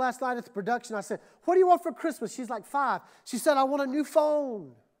little girl last night at the production. I said, what do you want for Christmas? She's like 5. She said, I want a new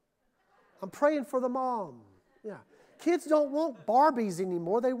phone. I'm praying for the mom. Yeah. Kids don't want Barbies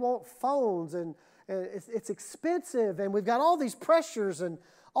anymore. They want phones, and it's expensive, and we've got all these pressures and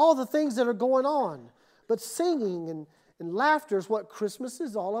all the things that are going on. But singing and laughter is what Christmas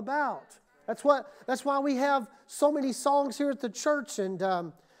is all about. That's why we have so many songs here at the church. And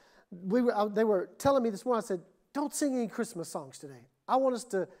they were telling me this morning, I said, don't sing any Christmas songs today. I want us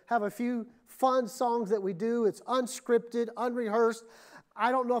to have a few fun songs that we do. It's unscripted, unrehearsed.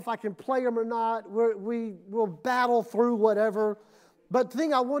 I don't know if I can play them or not. We will battle through whatever. But the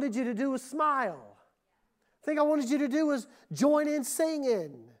thing I wanted you to do was smile. The thing I wanted you to do was join in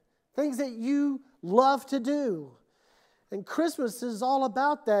singing. Things that you love to do. And Christmas is all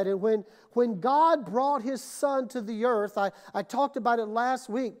about that. And when God brought His Son to the earth, I talked about it last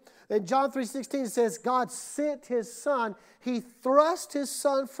week. In John 3:16 it says, God sent His Son. He thrust His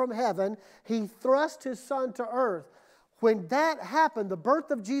Son from heaven. He thrust His Son to earth. When that happened, the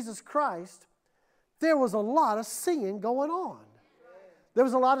birth of Jesus Christ, there was a lot of singing going on. There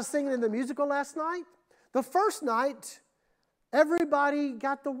was a lot of singing in the musical last night. The first night, everybody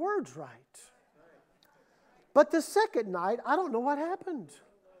got the words right. But the second night, I don't know what happened.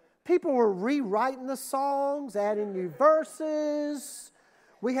 People were rewriting the songs, adding new verses.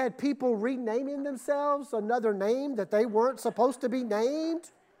 We had people renaming themselves another name that they weren't supposed to be named.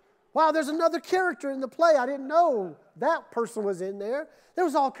 Wow, there's another character in the play. I didn't know that person was in there. There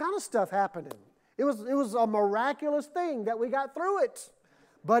was all kind of stuff happening. It was a miraculous thing that we got through it.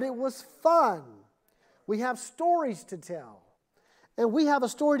 But it was fun. We have stories to tell. And we have a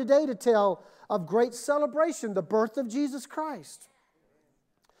story today to tell of great celebration, the birth of Jesus Christ.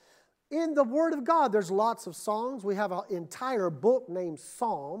 In the Word of God, there's lots of songs. We have an entire book named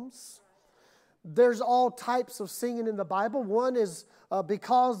Psalms. There's all types of singing in the Bible. One is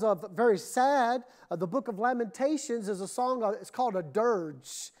because of very sad. The book of Lamentations is a song, it's called a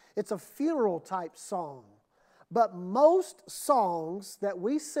dirge. It's a funeral type song. But most songs that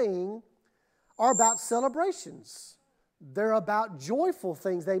we sing are about celebrations. They're about joyful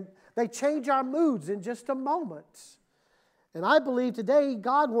things. They change our moods in just a moment. And I believe today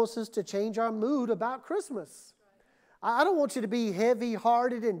God wants us to change our mood about Christmas. I don't want you to be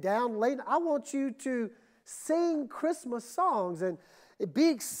heavy-hearted and down-laden. I want you to sing Christmas songs and be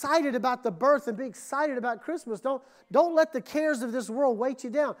excited about the birth and be excited about Christmas. Don't let the cares of this world weight you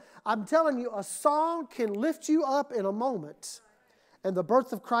down. I'm telling you, a song can lift you up in a moment. And the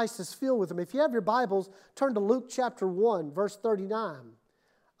birth of Christ is filled with them. If you have your Bibles, turn to Luke chapter 1, verse 39.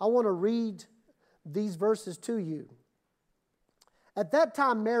 I want to read these verses to you. At that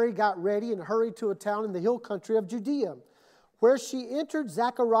time, Mary got ready and hurried to a town in the hill country of Judea, where she entered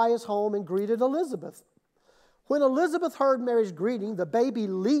Zachariah's home and greeted Elizabeth. When Elizabeth heard Mary's greeting, the baby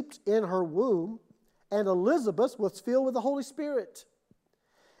leaped in her womb, and Elizabeth was filled with the Holy Spirit.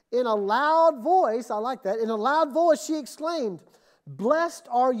 In a loud voice, I like that, in a loud voice she exclaimed, "Blessed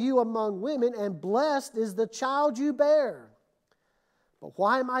are you among women, and blessed is the child you bear. But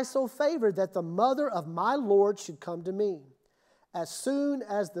why am I so favored that the mother of my Lord should come to me? As soon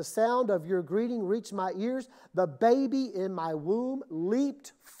as the sound of your greeting reached my ears, the baby in my womb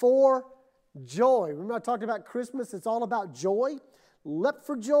leaped for joy." Remember I talked about Christmas? It's all about joy. Leapt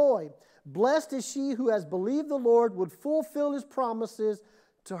for joy. Blessed is she who has believed the Lord would fulfill His promises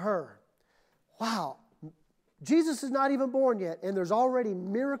to her. Wow. Jesus is not even born yet, and there's already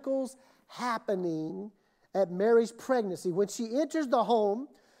miracles happening at Mary's pregnancy. When she enters the home,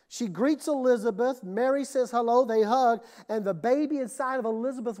 she greets Elizabeth. Mary says hello. They hug. And the baby inside of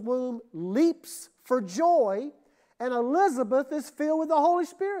Elizabeth's womb leaps for joy. And Elizabeth is filled with the Holy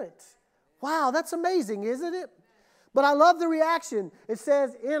Spirit. Wow, that's amazing, isn't it? But I love the reaction. It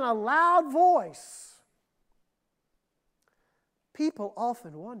says, in a loud voice. People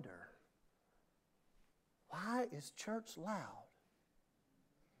often wonder, why is church loud?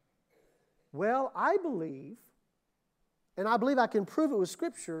 Well, I believe, and I believe I can prove it with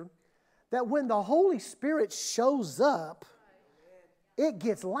Scripture, that when the Holy Spirit shows up, it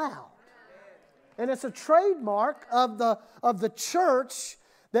gets loud. And it's a trademark of the church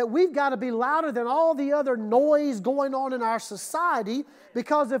that we've got to be louder than all the other noise going on in our society,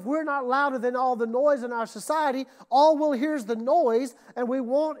 because if we're not louder than all the noise in our society, all we'll hear is the noise, and we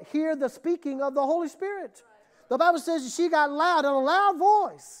won't hear the speaking of the Holy Spirit. The Bible says she got loud in a loud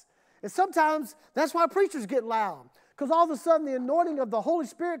voice. And sometimes that's why preachers get loud, because all of a sudden the anointing of the Holy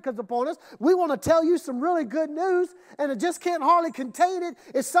Spirit comes upon us. We want to tell you some really good news, and it just can't hardly contain it.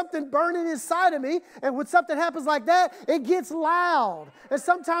 It's something burning inside of me, and when something happens like that, it gets loud. And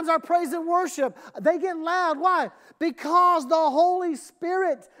sometimes our praise and worship, they get loud. Why? Because the Holy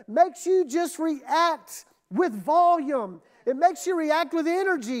Spirit makes you just react with volume. It makes you react with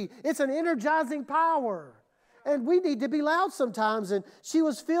energy. It's an energizing power. And we need to be loud sometimes. And she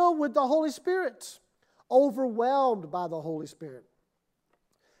was filled with the Holy Spirit, overwhelmed by the Holy Spirit.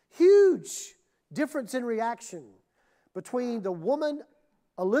 Huge difference in reaction between the woman,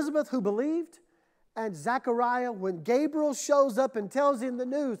 Elizabeth, who believed, and Zechariah when Gabriel shows up and tells him the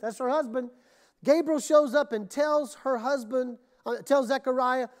news. That's her husband. Gabriel shows up and tells tells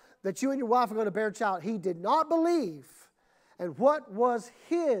Zechariah that you and your wife are going to bear a child. He did not believe. And what was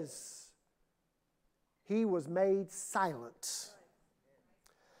his? He was made silent.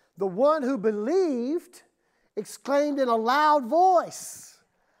 The one who believed exclaimed in a loud voice.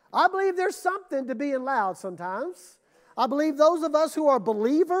 I believe there's something to being loud sometimes. I believe those of us who are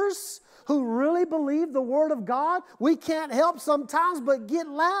believers, who really believe the Word of God, we can't help sometimes but get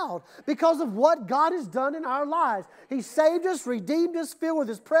loud because of what God has done in our lives. He saved us, redeemed us, filled with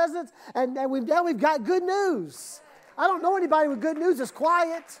His presence, and now we've got good news. I don't know anybody with good news that's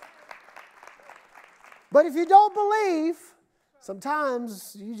quiet. But if you don't believe,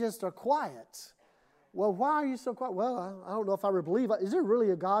 sometimes you just are quiet. Well, why are you so quiet? Well, I don't know if I believe. Is there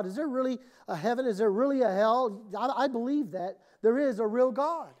really a God? Is there really a heaven? Is there really a hell? I believe that there is a real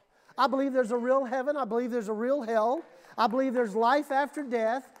God. I believe there's a real heaven. I believe there's a real hell. I believe there's life after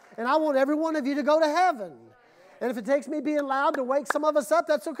death. And I want every one of you to go to heaven. And if it takes me being loud to wake some of us up,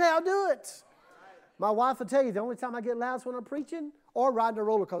 that's okay. I'll do it. My wife will tell you the only time I get loud is when I'm preaching or riding a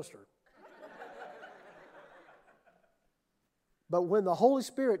roller coaster. But when the Holy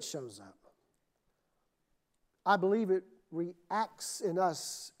Spirit shows up, I believe it reacts in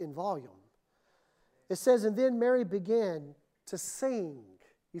us in volume. It says, and then Mary began to sing.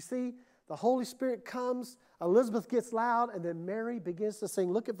 You see, the Holy Spirit comes, Elizabeth gets loud, and then Mary begins to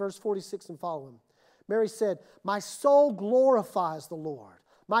sing. Look at verse 46 and following. Mary said, my soul glorifies the Lord.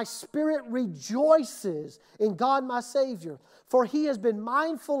 My spirit rejoices in God my Savior, for He has been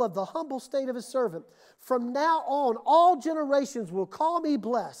mindful of the humble state of His servant. From now on, all generations will call me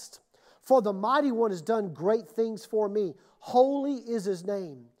blessed, for the Mighty One has done great things for me. Holy is His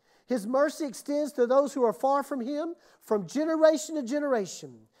name. His mercy extends to those who are far from Him, from generation to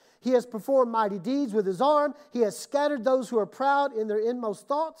generation. He has performed mighty deeds with His arm. He has scattered those who are proud in their inmost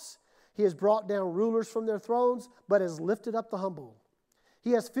thoughts. He has brought down rulers from their thrones, but has lifted up the humble.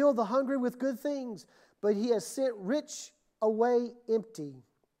 He has filled the hungry with good things, but He has sent rich away empty.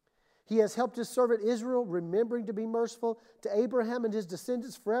 He has helped His servant Israel, remembering to be merciful to Abraham and his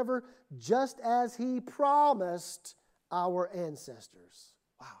descendants forever, just as He promised our ancestors.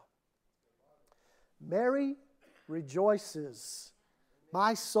 Wow. Mary rejoices.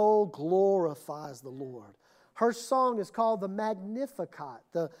 My soul glorifies the Lord. Her song is called the Magnificat,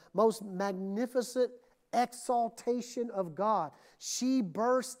 the most magnificent exaltation of God. She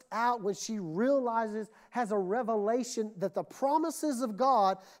bursts out when she realizes, has a revelation that the promises of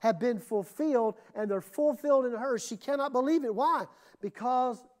God have been fulfilled, and they're fulfilled in her. She cannot believe it. Why?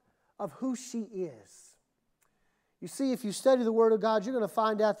 Because of who she is. You see, if you study the Word of God, you're going to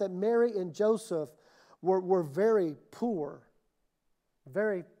find out that Mary and Joseph were very poor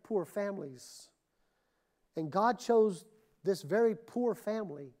families. And God chose this very poor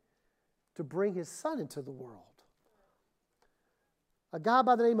family to bring His Son into the world. A guy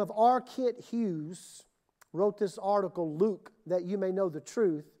by the name of R. Kent Hughes wrote this article, Luke, that you may know the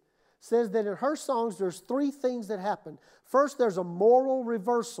truth, says that in her songs there's three things that happen. First, there's a moral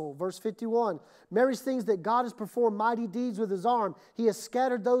reversal. Verse 51, Mary sings that God has performed mighty deeds with His arm. He has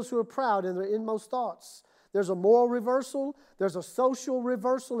scattered those who are proud in their inmost thoughts. There's a moral reversal. There's a social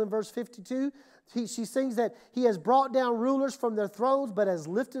reversal in verse 52. She sings that He has brought down rulers from their thrones, but has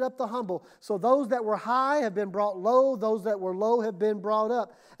lifted up the humble. So those that were high have been brought low. Those that were low have been brought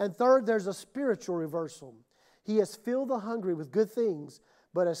up. And third, there's a spiritual reversal. He has filled the hungry with good things,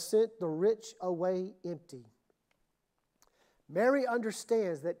 but has sent the rich away empty. Mary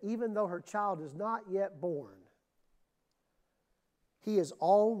understands that even though her child is not yet born, He is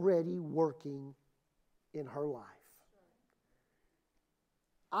already working in her life.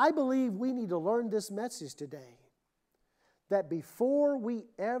 I believe we need to learn this message today, that before we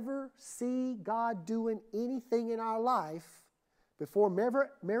ever see God doing anything in our life, before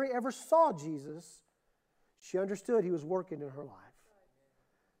Mary ever saw Jesus, she understood He was working in her life.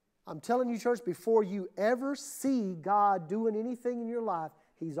 I'm telling you, church, before you ever see God doing anything in your life,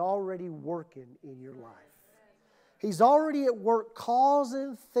 He's already working in your life. He's already at work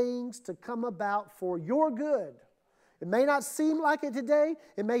causing things to come about for your good. It may not seem like it today.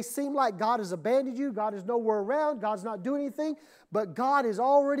 It may seem like God has abandoned you. God is nowhere around. God's not doing anything. But God is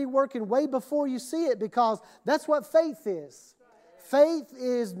already working way before you see it, because that's what faith is. Faith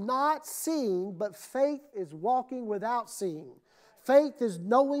is not seeing, but faith is walking without seeing. Faith is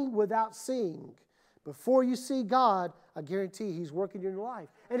knowing without seeing. Before you see God, I guarantee He's working in your life.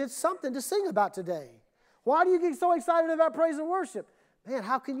 And it's something to sing about today. Why do you get so excited about praise and worship? Man,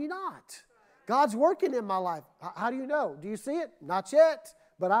 how can you not? God's working in my life. How do you know? Do you see it? Not yet,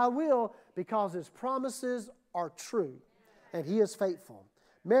 but I will, because His promises are true and He is faithful.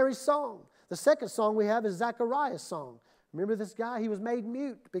 Mary's song. The second song we have is Zechariah's song. Remember this guy? He was made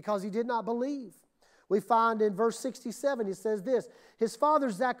mute because he did not believe. We find in verse 67, it says this: his father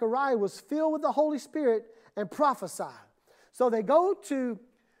Zechariah was filled with the Holy Spirit and prophesied. So they go to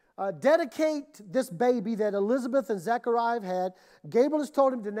dedicate this baby that Elizabeth and Zechariah had. Gabriel has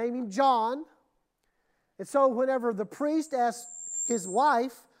told him to name him John. And so whenever the priest asked his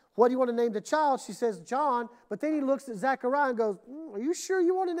wife, what do you want to name the child? She says, John. But then he looks at Zechariah and goes, are you sure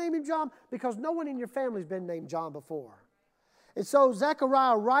you want to name him John? Because no one in your family has been named John before. And so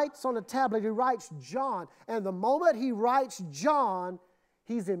Zechariah writes on a tablet, he writes John. And the moment he writes John,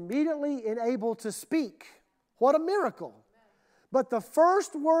 he's immediately enabled to speak. What a miracle. But the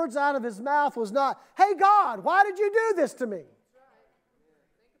first words out of his mouth was not, hey God, why did you do this to me?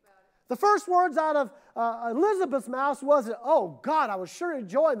 The first words out of Elizabeth's mouth wasn't, oh God, I was sure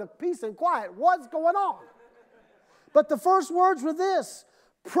enjoying the peace and quiet. What's going on? But the first words were this: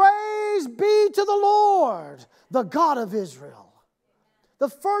 praise be to the Lord, the God of Israel. The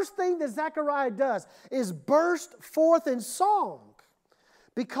first thing that Zechariah does is burst forth in song,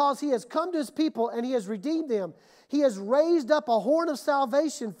 because he has come to his people and he has redeemed them. He has raised up a horn of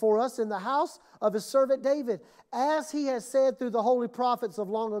salvation for us in the house of his servant David, as he has said through the holy prophets of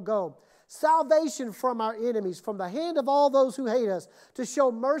long ago. Salvation from our enemies, from the hand of all those who hate us, to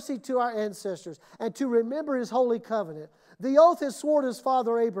show mercy to our ancestors, and to remember his holy covenant. The oath he swore to his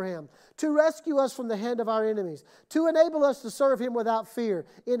father Abraham, to rescue us from the hand of our enemies, to enable us to serve him without fear,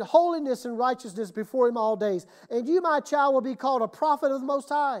 in holiness and righteousness before him all days. And you, my child, will be called a prophet of the Most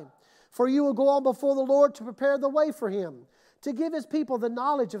High. For you will go on before the Lord to prepare the way for him, to give his people the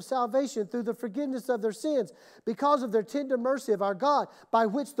knowledge of salvation through the forgiveness of their sins, because of their tender mercy of our God, by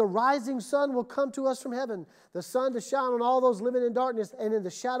which the rising sun will come to us from heaven, the sun to shine on all those living in darkness and in the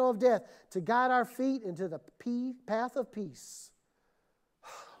shadow of death, to guide our feet into the path of peace.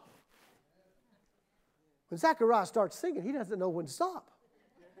 When Zechariah starts singing, he doesn't know when to stop.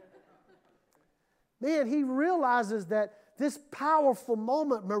 Man, he realizes that this powerful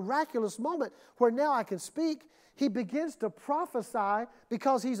moment, miraculous moment, where now I can speak, he begins to prophesy.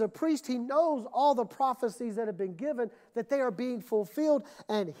 Because he's a priest, he knows all the prophecies that have been given, that they are being fulfilled.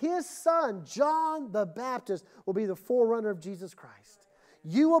 And his son, John the Baptist, will be the forerunner of Jesus Christ.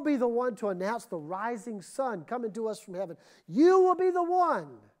 You will be the one to announce the rising sun coming to us from heaven. You will be the one.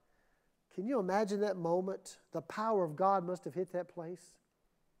 Can you imagine that moment? The power of God must have hit that place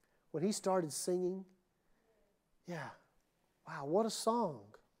when he started singing. Yeah. Wow, what a song.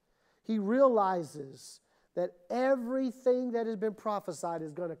 He realizes that everything that has been prophesied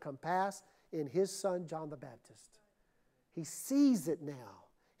is going to come pass in his son, John the Baptist. He sees it now.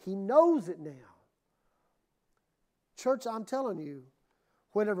 He knows it now. Church, I'm telling you,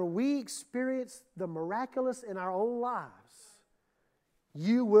 whenever we experience the miraculous in our own lives,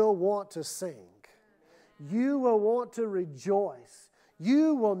 you will want to sing. You will want to rejoice.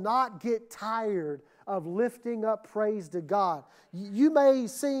 You will not get tired of lifting up praise to God. You may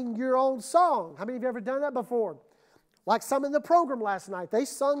sing your own song. How many of you ever done that before? Like some in the program last night, they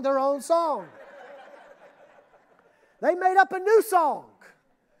sung their own song. They made up a new song.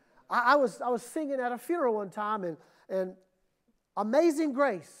 I was singing at a funeral one time, and Amazing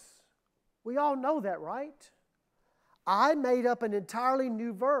Grace. We all know that, right? I made up an entirely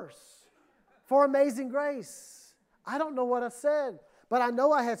new verse for Amazing Grace. I don't know what I said. But I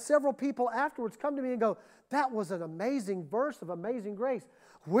know I had several people afterwards come to me and go, that was an amazing verse of Amazing Grace.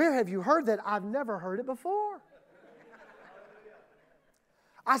 Where have you heard that? I've never heard it before.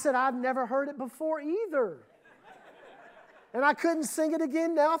 I said, I've never heard it before either. And I couldn't sing it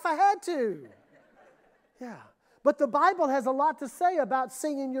again now if I had to. Yeah. But the Bible has a lot to say about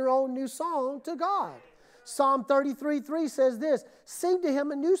singing your own new song to God. Psalm 33:3 says this, sing to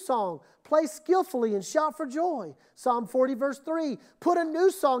him a new song, play skillfully and shout for joy. Psalm 40 verse 3, put a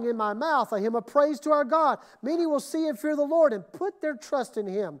new song in my mouth, a hymn of praise to our God. Many will see and fear the Lord and put their trust in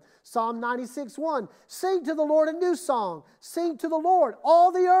him. Psalm 96:1, sing to the Lord a new song, sing to the Lord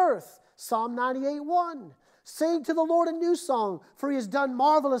all the earth. Psalm 98:1, sing to the Lord a new song, for he has done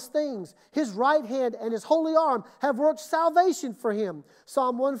marvelous things. His right hand and his holy arm have worked salvation for him.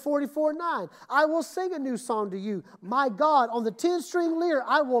 Psalm 144:9, I will sing a new song to you. My God, on the 10-string lyre,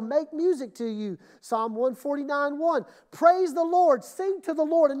 I will make music to you. Psalm 149:1, praise the Lord, sing to the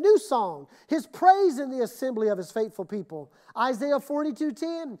Lord a new song, his praise in the assembly of his faithful people. Isaiah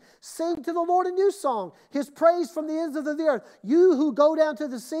 42:10, sing to the Lord a new song, his praise from the ends of the earth. You who go down to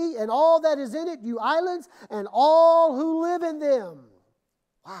the sea and all that is in it, you islands, and all who live in them.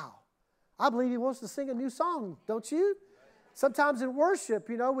 Wow. I believe he wants to sing a new song, don't you? Sometimes in worship,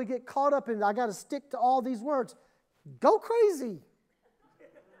 we get caught up in, I got to stick to all these words. Go crazy.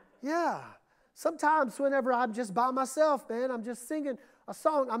 Yeah. Sometimes whenever I'm just by myself, man, I'm just singing a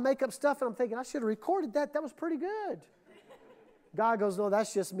song, I make up stuff and I'm thinking, I should have recorded that. That was pretty good. God goes, no,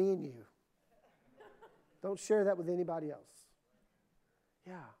 that's just me and you. Don't share that with anybody else.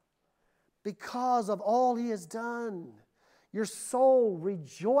 Yeah. Because of all he has done, your soul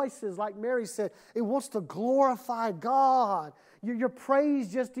rejoices, like Mary said. It wants to glorify God. Your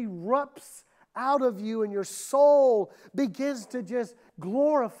praise just erupts out of you, and your soul begins to just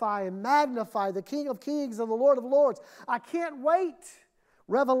glorify and magnify the King of Kings and the Lord of Lords. I can't wait.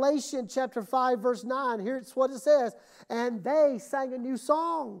 Revelation chapter 5, verse 9, here's what it says. And they sang a new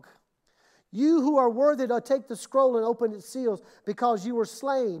song. You who are worthy to take the scroll and open its seals, because you were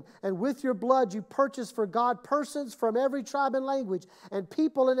slain, and with your blood you purchased for God persons from every tribe and language, and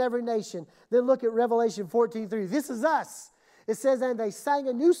people in every nation. Then look at Revelation 14:3. This is us. It says, and they sang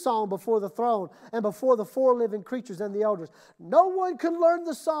a new song before the throne and before the four living creatures and the elders. No one could learn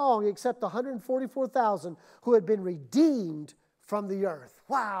the song except the 144,000 who had been redeemed from the earth.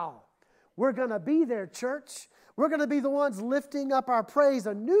 Wow. We're going to be there, church. We're going to be the ones lifting up our praise,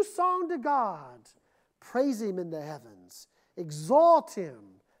 a new song to God. Praise him in the heavens. Exalt him.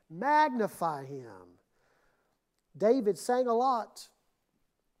 Magnify him. David sang a lot,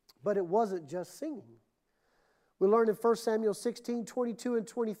 but it wasn't just singing. We learned in 1 Samuel 16, 22 and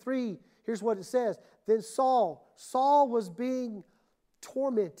 23, here's what it says. Then Saul was being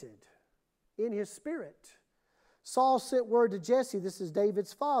tormented in his spirit. Saul sent word to Jesse, this is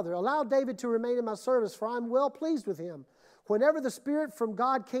David's father, allow David to remain in my service, for I'm well pleased with him. Whenever the Spirit from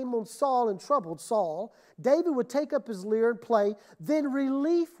God came on Saul and troubled Saul, David would take up his lyre and play. Then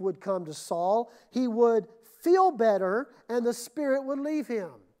relief would come to Saul. He would feel better, and the Spirit would leave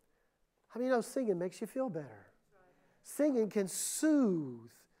him. How many know singing makes you feel better? Singing can soothe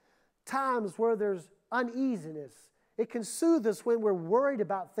times where there's uneasiness. It can soothe us when we're worried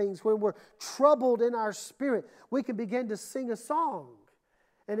about things, when we're troubled in our spirit. We can begin to sing a song,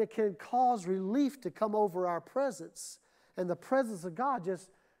 and it can cause relief to come over our presence. And the presence of God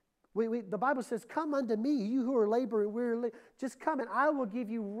the Bible says, come unto me, you who are laboring weary, just come and I will give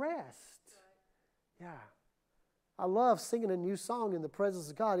you rest. Yeah. I love singing a new song in the presence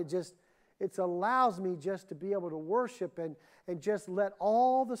of God. It allows me just to be able to worship and just let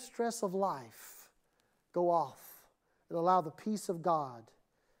all the stress of life go off and allow the peace of God.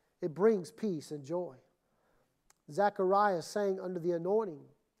 It brings peace and joy. Zechariah sang under the anointing.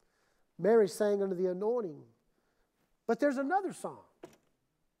 Mary sang under the anointing. But there's another song.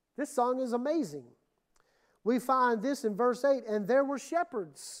 This song is amazing. We find this in verse 8. And there were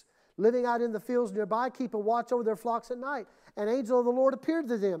shepherds living out in the fields nearby, keeping watch over their flocks at night. An angel of the Lord appeared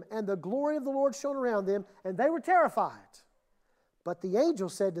to them, and the glory of the Lord shone around them, and they were terrified. But the angel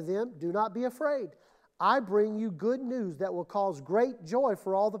said to them, do not be afraid. I bring you good news that will cause great joy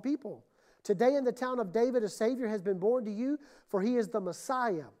for all the people. Today in the town of David a Savior has been born to you, for he is the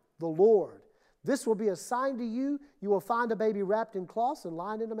Messiah, the Lord. This will be a sign to you. You will find a baby wrapped in cloths and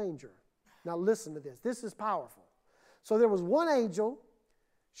lying in a manger. Now listen to this. This is powerful. So there was one angel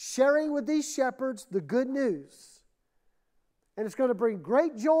sharing with these shepherds the good news. And it's going to bring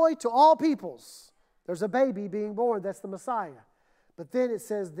great joy to all peoples. There's a baby being born. That's the Messiah. But then it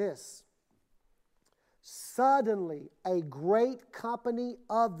says this. Suddenly, a great company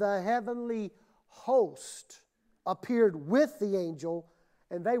of the heavenly host appeared with the angel,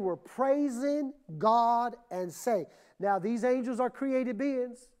 and they were praising God and saying. Now, these angels are created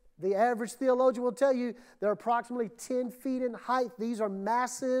beings. The average theologian will tell you they're approximately 10 feet in height. These are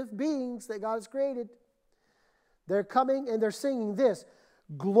massive beings that God has created. They're coming and they're singing this.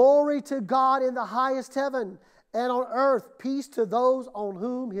 Glory to God in the highest heaven, and on earth peace to those on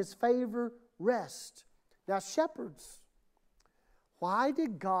whom his favor rests. Now, shepherds. Why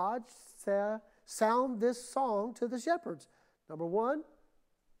did God sound this song to the shepherds? Number one,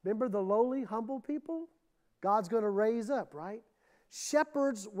 remember the lowly, humble people? God's going to raise up, right?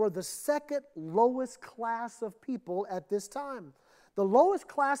 Shepherds were the second lowest class of people at this time. The lowest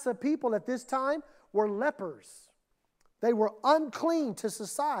class of people at this time were lepers. They were unclean to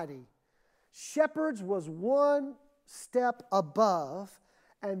society. Shepherds was one step above,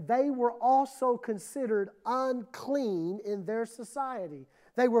 and they were also considered unclean in their society.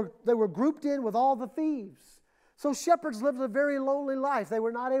 They were grouped in with all the thieves. So shepherds lived a very lonely life. They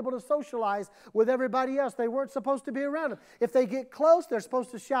were not able to socialize with everybody else. They weren't supposed to be around them. If they get close, they're supposed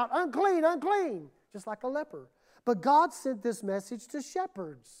to shout, unclean, unclean, just like a leper. But God sent this message to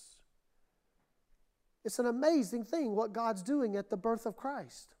shepherds. It's an amazing thing what God's doing at the birth of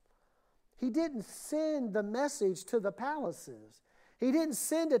Christ. He didn't send the message to the palaces. He didn't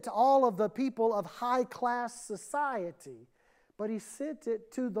send it to all of the people of high-class society. But He sent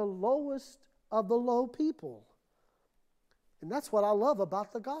it to the lowest of the low people. And that's what I love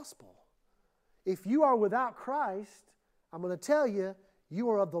about the gospel. If you are without Christ, I'm going to tell you, you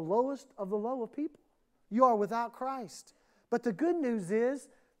are of the lowest of the low of people. You are without Christ. But the good news is,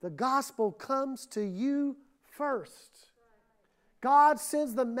 the gospel comes to you first. God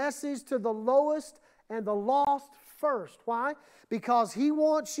sends the message to the lowest and the lost first. Why? Because He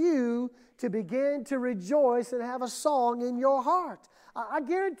wants you to begin to rejoice and have a song in your heart. I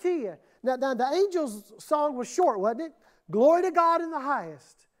guarantee you. Now, the angel's song was short, wasn't it? Glory to God in the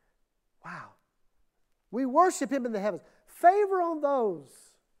highest. Wow. We worship Him in the heavens. Favor on those.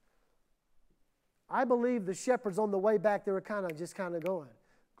 I believe the shepherds on the way back, they were kind of going,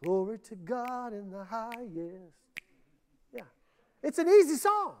 glory to God in the highest. Yeah. It's an easy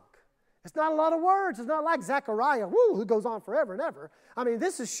song. It's not a lot of words. It's not like Zechariah, who goes on forever and ever. I mean,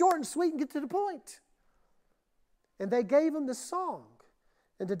 this is short and sweet and get to the point. And they gave him the song.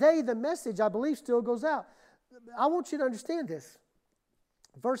 And today the message, I believe, still goes out. I want you to understand this.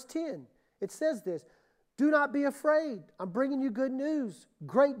 Verse 10, it says this, do not be afraid. I'm bringing you good news,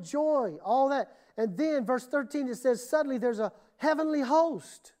 great joy, all that. And then verse 13, it says, suddenly there's a heavenly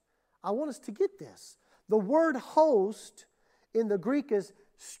host. I want us to get this. The word host in the Greek is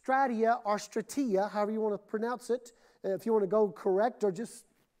stratia or stratia, however you want to pronounce it. If you want to go correct or just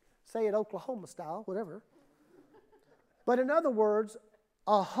say it Oklahoma style, whatever. But in other words,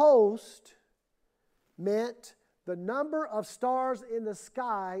 a host meant the number of stars in the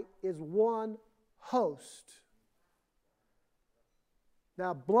sky is one host.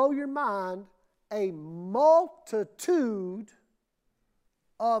 Now blow your mind, a multitude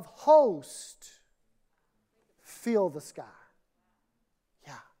of hosts fill the sky.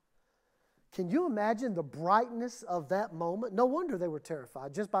 Yeah. Can you imagine the brightness of that moment? No wonder they were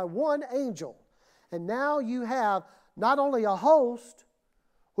terrified, just by one angel. And now you have not only a host,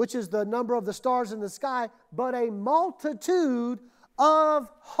 which is the number of the stars in the sky, but a multitude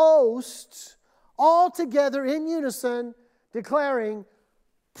of hosts all together in unison declaring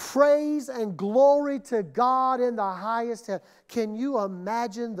praise and glory to God in the highest heaven. Can you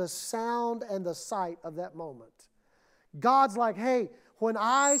imagine the sound and the sight of that moment? God's like, hey, when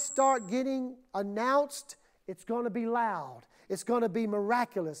I start getting announced, it's going to be loud. It's going to be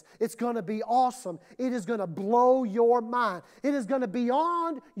miraculous. It's going to be awesome. It is going to blow your mind. It is going to be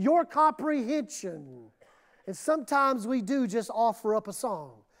beyond your comprehension. And sometimes we do just offer up a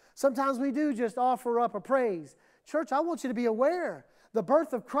song. Sometimes we do just offer up a praise. Church, I want you to be aware. The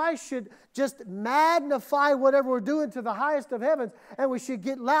birth of Christ should just magnify whatever we're doing to the highest of heavens, and we should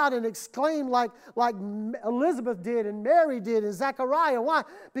get loud and exclaim like Elizabeth did and Mary did and Zechariah. Why?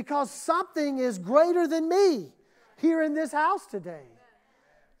 Because something is greater than me here in this house today.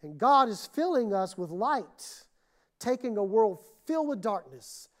 And God is filling us with light, taking a world filled with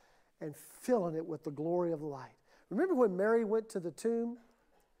darkness and filling it with the glory of light. Remember when Mary went to the tomb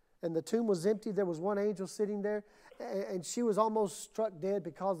and the tomb was empty? There was one angel sitting there, and she was almost struck dead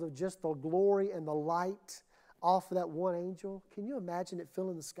because of just the glory and the light off of that one angel. Can you imagine it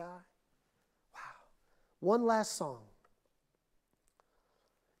filling the sky? Wow. One last song.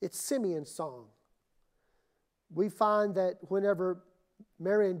 It's Simeon's song. We find that whenever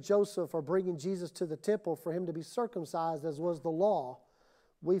Mary and Joseph are bringing Jesus to the temple for him to be circumcised, as was the law,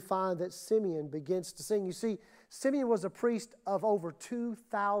 we find that Simeon begins to sing. You see, Simeon was a priest of over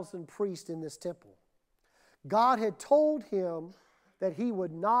 2,000 priests in this temple. God had told him that he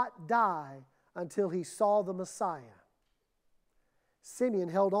would not die until he saw the Messiah. Simeon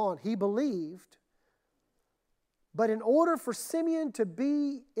held on. He believed. But in order for Simeon to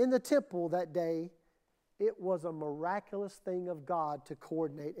be in the temple that day, it was a miraculous thing of God to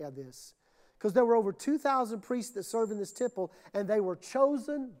coordinate this. because there were over 2,000 priests that served in this temple, and they were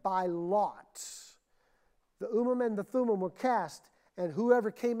chosen by lot. The Urim and the Thummim were cast, and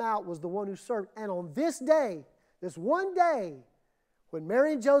whoever came out was the one who served. And on this day, this one day, when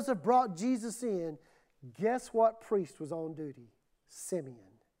Mary and Joseph brought Jesus in, guess what priest was on duty? Simeon.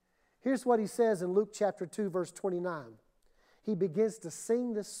 Here's what he says in Luke chapter 2, verse 29. He begins to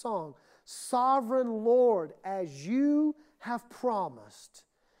sing this song. Sovereign Lord, as you have promised,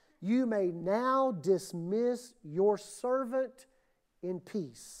 you may now dismiss your servant in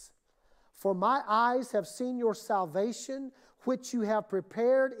peace. For my eyes have seen your salvation, which you have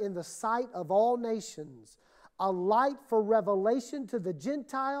prepared in the sight of all nations, a light for revelation to the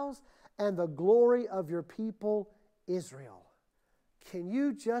Gentiles and the glory of your people Israel. Can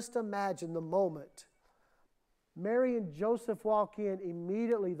you just imagine the moment Mary and Joseph walk in?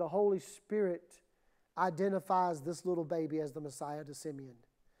 Immediately the Holy Spirit identifies this little baby as the Messiah to Simeon.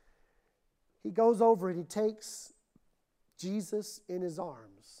 He goes over and he takes Jesus in his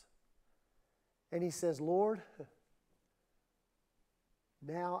arms. And he says, Lord,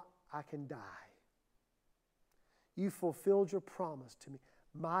 now I can die. You fulfilled your promise to me.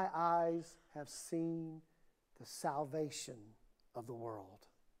 My eyes have seen the salvation of the world.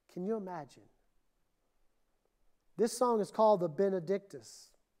 Can you imagine? This song is called the Benedictus.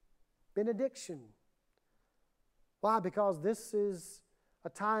 Benediction. Why? Because this is a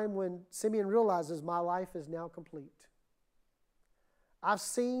time when Simeon realizes my life is now complete. I've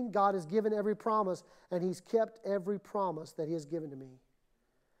seen God has given every promise, and He's kept every promise that He has given to me.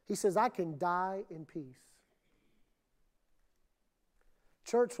 He says, I can die in peace.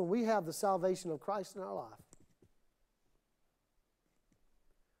 Church, when we have the salvation of Christ in our life,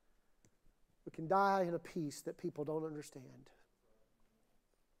 we can die in a peace that people don't understand.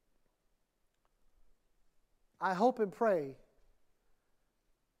 I hope and pray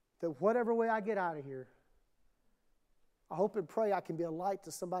that whatever way I get out of here, I hope and pray I can be a light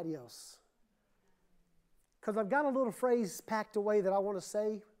to somebody else. Because I've got a little phrase packed away that I want to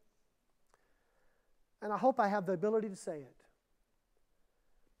say, and I hope I have the ability to say it.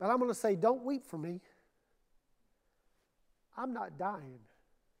 But I'm going to say, don't weep for me. I'm not dying.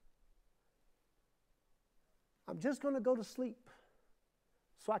 I'm just going to go to sleep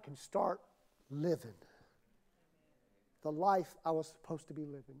so I can start living the life I was supposed to be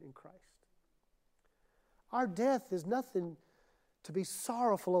living in Christ. Our death is nothing to be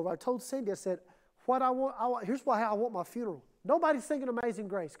sorrowful over. I told Cindy, I said, here's why I want my funeral. Nobody's singing Amazing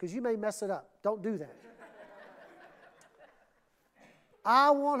Grace because you may mess it up. Don't do that.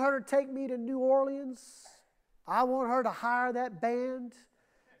 I want her to take me to New Orleans. I want her to hire that band.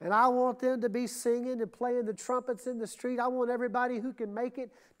 And I want them to be singing and playing the trumpets in the street. I want everybody who can make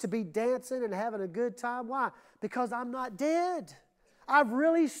it to be dancing and having a good time. Why? Because I'm not dead. I've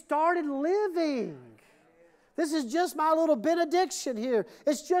really started living. This is just my little benediction here.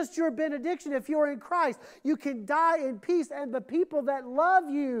 It's just your benediction. If you're in Christ, you can die in peace, and the people that love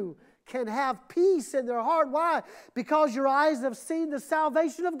you can have peace in their heart. Why? Because your eyes have seen the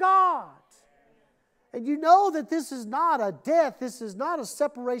salvation of God. And you know that this is not a death. This is not a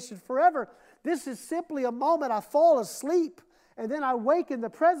separation forever. This is simply a moment I fall asleep, and then I wake in the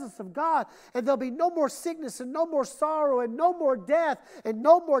presence of God, and there'll be no more sickness and no more sorrow and no more death and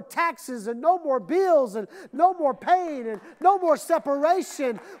no more taxes and no more bills and no more pain and no more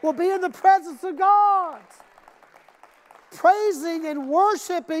separation. We'll be in the presence of God, praising and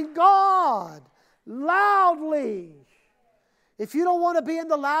worshiping God loudly. If you don't want to be in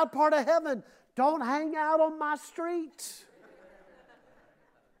the loud part of heaven, don't hang out on my street.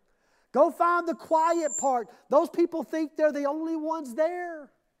 Go find the quiet part. Those people think they're the only ones there.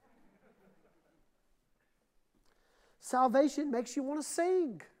 Salvation makes you want to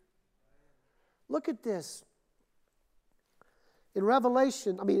sing. Look at this. In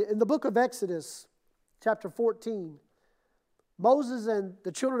in the book of Exodus, chapter 14, Moses and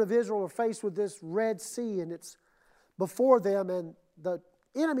the children of Israel are faced with this Red Sea, and it's before them, and the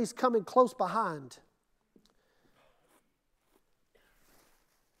enemy's coming close behind.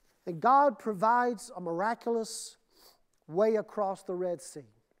 And God provides a miraculous way across the Red Sea.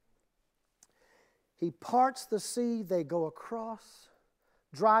 He parts the sea, they go across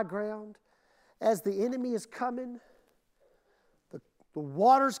dry ground. As the enemy is coming, the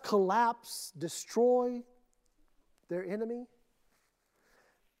waters collapse, destroy their enemy.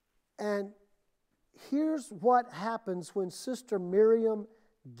 And here's what happens when Sister Miriam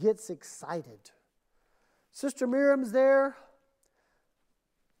gets excited. Sister Miriam's there.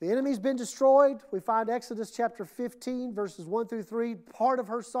 The enemy's been destroyed. We find Exodus chapter 15, verses 1 through 3, part of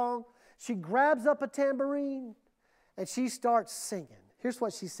her song. She grabs up a tambourine and she starts singing. Here's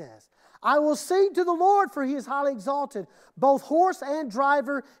what she says. I will sing to the Lord, for he is highly exalted. Both horse and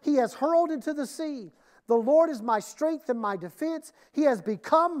driver he has hurled into the sea. The Lord is my strength and my defense. He has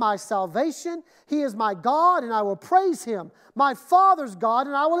become my salvation. He is my God, and I will praise him. My Father's God,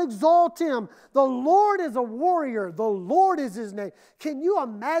 and I will exalt him. The Lord is a warrior. The Lord is his name. Can you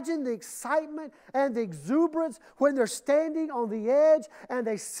imagine the excitement and the exuberance when they're standing on the edge and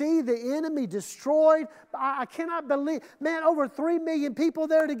they see the enemy destroyed? I cannot believe, man, over 3 million people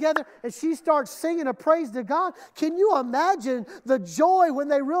there together, and she starts singing a praise to God. Can you imagine the joy when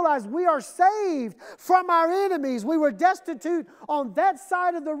they realize we are saved from our enemies? We were destitute on that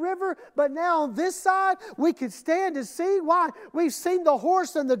side of the river, but now on this side, we can stand and see. Why? We've seen the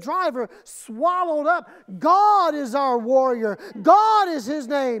horse and the driver swallowed up. God is our warrior. God is his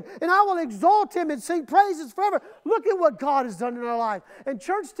name. And I will exalt him and sing praises forever. Look at what God has done in our life. And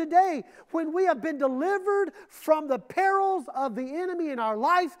church, today, when we have been delivered from the perils of the enemy in our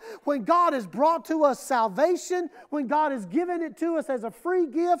life, when God has brought to us salvation, when God has given it to us as a free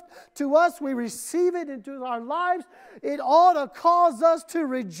gift to us, we receive it into our lives, it ought to cause us to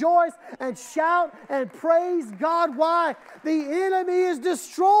rejoice and shout and praise God. Why? The enemy is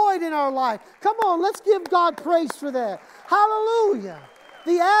destroyed in our life. Come on, let's give God praise for that. Hallelujah.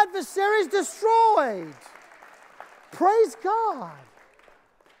 The adversary is destroyed. Praise God.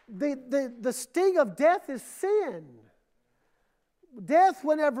 The sting of death is sin. Death,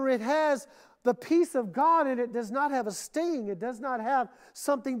 whenever it has the peace of God and it does not have a sting, it does not have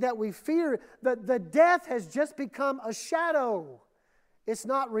something that we fear, the death has just become a shadow. It's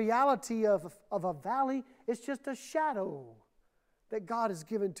not reality of a valley, it's just a shadow that God has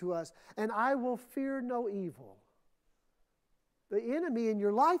given to us. And I will fear no evil. The enemy in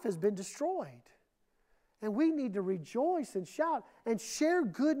your life has been destroyed. And we need to rejoice and shout and share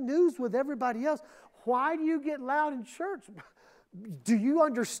good news with everybody else. Why do you get loud in church? Do you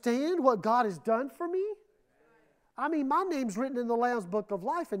understand what God has done for me? I mean, my name's written in the Lamb's Book of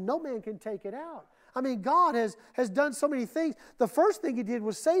Life, and no man can take it out. I mean, God has done so many things. The first thing he did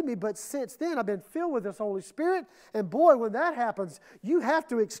was save me, but since then I've been filled with this Holy Spirit. And boy, when that happens, you have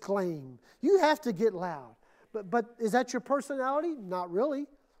to exclaim. You have to get loud. But is that your personality? Not really.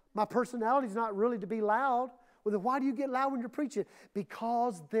 My personality is not really to be loud. Well, then why do you get loud when you're preaching?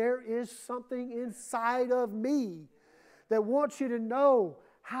 Because there is something inside of me that wants you to know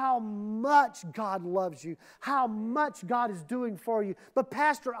how much God loves you, how much God is doing for you. But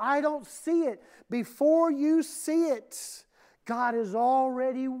Pastor, I don't see it. Before you see it, God is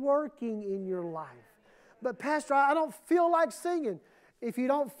already working in your life. But Pastor, I don't feel like singing. If you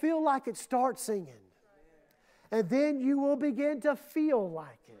don't feel like it, start singing. And then you will begin to feel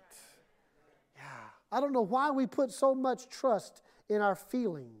like it. Yeah. I don't know why we put so much trust in our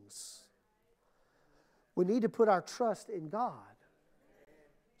feelings. We need to put our trust in God.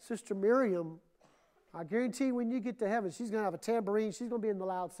 Sister Miriam, I guarantee you when you get to heaven, she's going to have a tambourine. She's going to be in the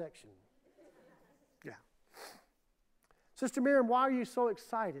loud section. Yeah. Sister Miriam, why are you so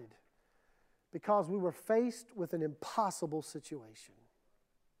excited? Because we were faced with an impossible situation.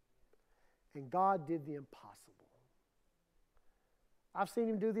 And God did the impossible. I've seen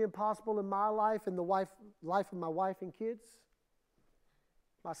him do the impossible in my life and the life of my wife and kids.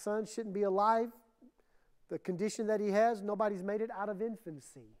 My son shouldn't be alive. The condition that he has, nobody's made it out of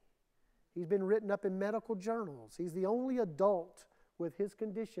infancy. He's been written up in medical journals. He's the only adult with his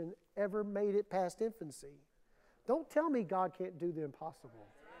condition ever made it past infancy. Don't tell me God can't do the impossible.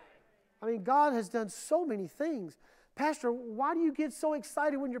 I mean, God has done so many things. Pastor, why do you get so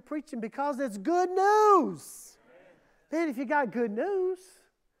excited when you're preaching? Because it's good news. Man, if you got good news.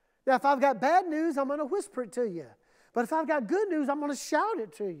 Now, if I've got bad news, I'm going to whisper it to you. But if I've got good news, I'm going to shout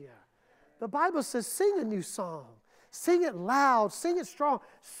it to you. The Bible says sing a new song. Sing it loud. Sing it strong.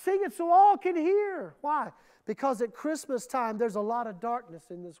 Sing it so all can hear. Why? Because at Christmas time, there's a lot of darkness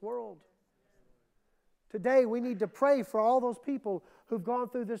in this world. Today, we need to pray for all those people who've gone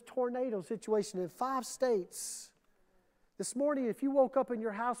through this tornado situation in 5 states. This morning, if you woke up and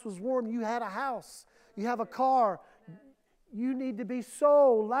your house was warm, you had a house, you have a car, you need to be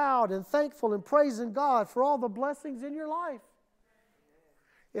so loud and thankful and praising God for all the blessings in your life.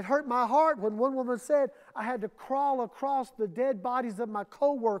 It hurt my heart when one woman said, I had to crawl across the dead bodies of my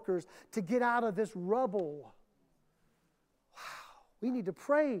coworkers to get out of this rubble. Wow. We need to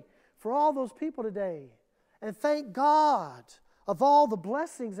pray for all those people today and thank God of all the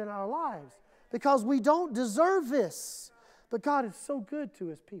blessings in our lives because we don't deserve this. But God is so good to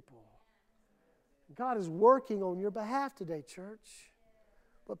his people. God is working on your behalf today, church.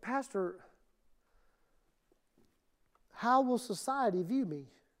 But Pastor, how will society view me?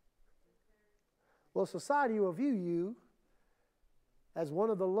 Well, society will view you as one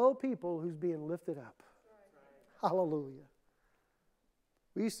of the low people who's being lifted up. Hallelujah.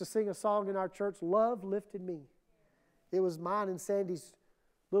 We used to sing a song in our church, Love Lifted Me. It was mine and Sandy's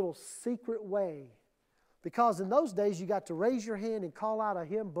little secret way. Because in those days, you got to raise your hand and call out a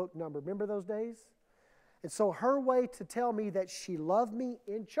hymn book number. Remember those days? And so her way to tell me that she loved me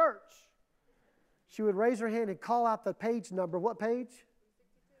in church, she would raise her hand and call out the page number. What page?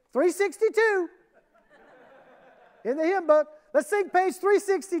 362. In the hymn book. Let's sing page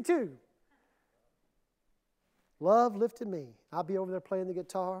 362. Love lifted me. I'll be over there playing the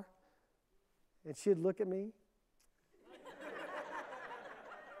guitar, and she'd look at me.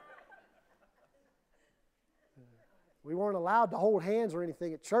 We weren't allowed to hold hands or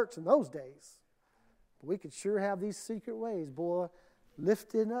anything at church in those days. But we could sure have these secret ways. Boy,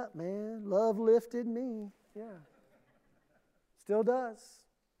 lifting up, man. Love lifted me. Yeah. Still does.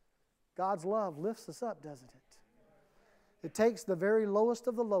 God's love lifts us up, doesn't it? It takes the very lowest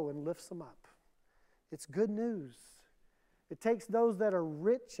of the low and lifts them up. It's good news. It takes those that are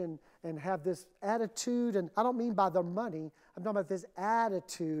rich and have this attitude, and I don't mean by their money, I'm talking about this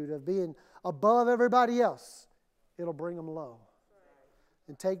attitude of being above everybody else. It'll bring them low.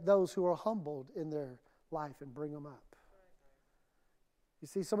 And take those who are humbled in their life and bring them up. You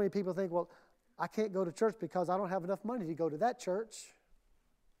see, so many people think, well, I can't go to church because I don't have enough money to go to that church.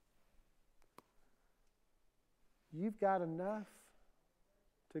 You've got enough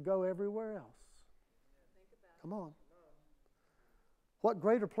to go everywhere else. Come on. What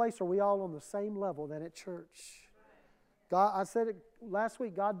greater place are we all on the same level than at church? God, I said it last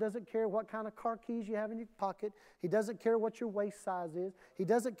week, God doesn't care what kind of car keys you have in your pocket. He doesn't care what your waist size is. He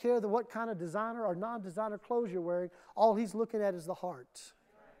doesn't care what kind of designer or non-designer clothes you're wearing. All He's looking at is the heart.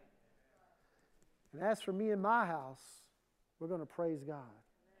 And as for me and my house, we're going to praise God.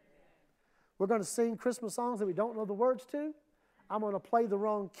 We're going to sing Christmas songs that we don't know the words to. I'm going to play the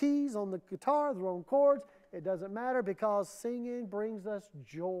wrong keys on the guitar, the wrong chords. It doesn't matter because singing brings us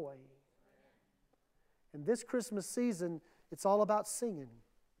joy. And this Christmas season, it's all about singing.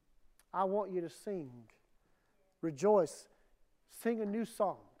 I want you to sing. Rejoice. Sing a new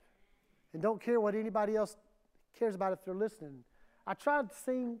song. And don't care what anybody else cares about if they're listening. I tried to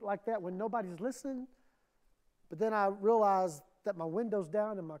sing like that when nobody's listening, but then I realized that my window's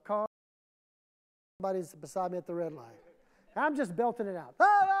down in my car. Somebody's beside me at the red light. And I'm just belting it out. Ah,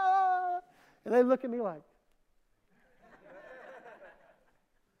 ah, ah. And they look at me like.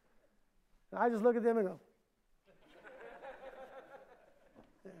 And I just look at them and go.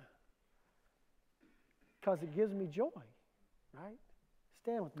 Yeah. Because it gives me joy, right?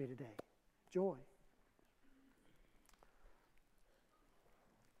 Stand with me today. Joy.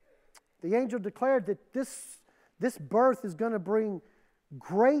 The angel declared that this birth is going to bring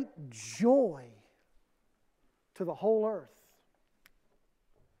great joy to the whole earth.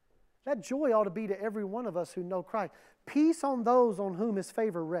 That joy ought to be to every one of us who know Christ. Peace on those on whom His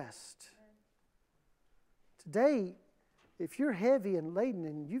favor rests. Today, if you're heavy and laden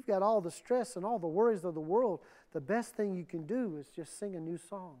and you've got all the stress and all the worries of the world, the best thing you can do is just sing a new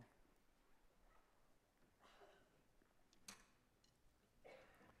song.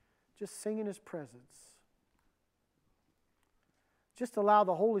 Just sing in His presence. Just allow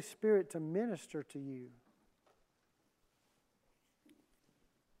the Holy Spirit to minister to you.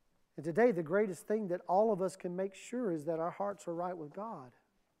 And today, the greatest thing that all of us can make sure is that our hearts are right with God.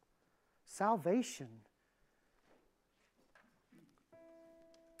 Salvation.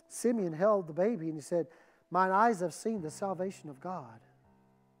 Simeon held the baby and he said, "Mine eyes have seen the salvation of God."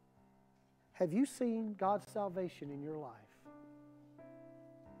 Have you seen God's salvation in your life?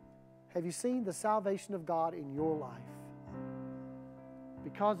 Have you seen the salvation of God in your life?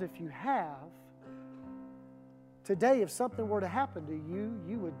 Because if you have, today, if something were to happen to you,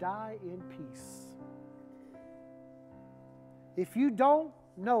 you would die in peace. If you don't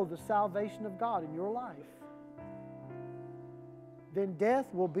know the salvation of God in your life, then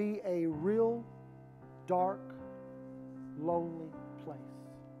death will be a real dark, lonely place.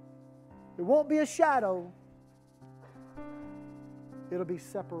 It won't be a shadow. It'll be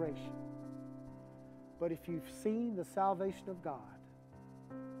separation. But if you've seen the salvation of God,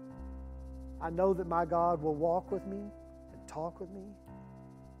 I know that my God will walk with me and talk with me.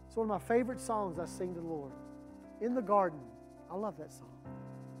 It's one of my favorite songs I sing to the Lord. In the garden. I love that song.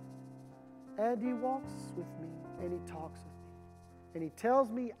 And He walks with me and He talks with me. And He tells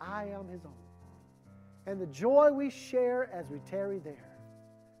me I am His own. And the joy we share as we tarry there,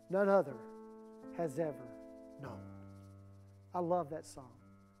 none other has ever known. I love that song.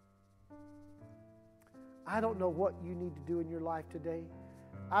 I don't know what you need to do in your life today.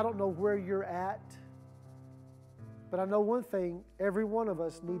 I don't know where you're at. But I know one thing, every one of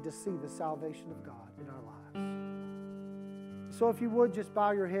us need to see the salvation of God in our lives. So if you would, just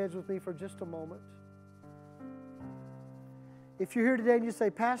bow your heads with me for just a moment. If you're here today and you say,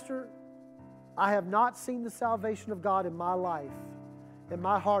 Pastor, I have not seen the salvation of God in my life, and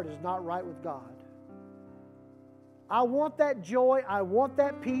my heart is not right with God. I want that joy, I want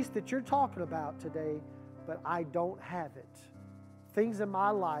that peace that you're talking about today, but I don't have it. Things in my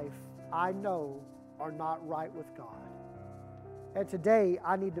life I know are not right with God. And today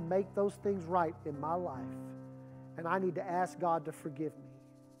I need to make those things right in my life, and I need to ask God to forgive me.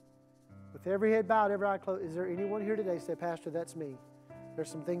 With every head bowed, every eye closed, is there anyone here today say, Pastor, that's me. There's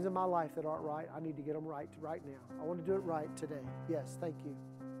some things in my life that aren't right. I need to get them right now. I want to do it right today. Yes, thank you.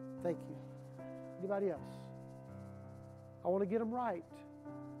 Thank you. Anybody else? I want to get them right.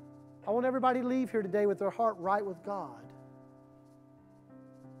 I want everybody to leave here today with their heart right with God.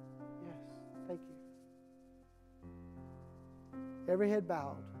 Yes, thank you. Every head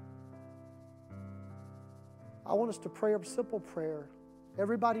bowed. I want us to pray a simple prayer.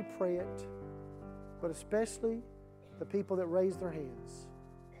 Everybody pray it, but especially the people that raise their hands.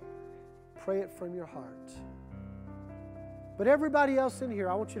 Pray it from your heart. But everybody else in here,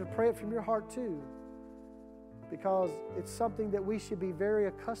 I want you to pray it from your heart too, because it's something that we should be very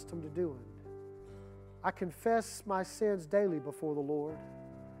accustomed to doing. I confess my sins daily before the Lord.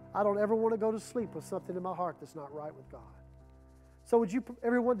 I don't ever want to go to sleep with something in my heart that's not right with God. So would you,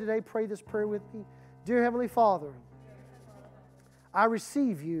 everyone today, pray this prayer with me? Dear Heavenly Father, I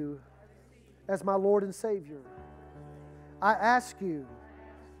receive you as my Lord and Savior. I ask you,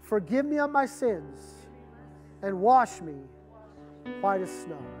 forgive me of my sins and wash me white as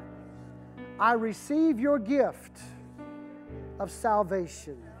snow. I receive your gift of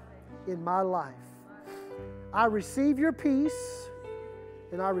salvation in my life. I receive your peace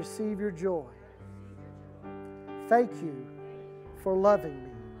and I receive your joy. Thank you for loving me.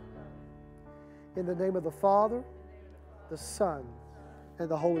 In the name of the Father, the Son, and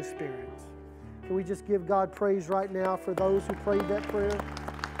the Holy Spirit. Can we just give God praise right now for those who prayed that prayer?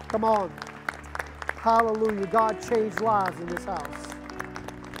 Come on. Hallelujah. God changed lives in this house.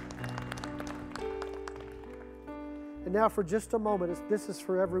 And now for just a moment, this is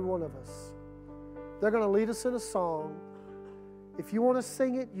for every one of us. They're going to lead us in a song. If you want to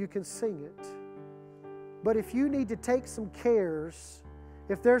sing it, you can sing it. But if you need to take some cares,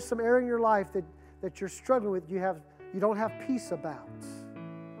 if there's some area in your life that you're struggling with, you don't have peace about.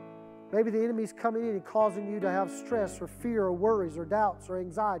 Maybe the enemy's coming in and causing you to have stress or fear or worries or doubts or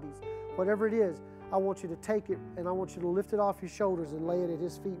anxieties. Whatever it is, I want you to take it and I want you to lift it off your shoulders and lay it at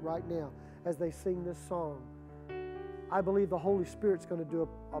His feet right now as they sing this song. I believe the Holy Spirit's going to do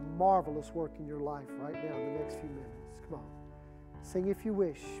a marvelous work in your life right now in the next few minutes. Come on. Sing if you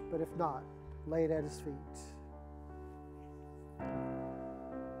wish, but if not, lay it at His feet.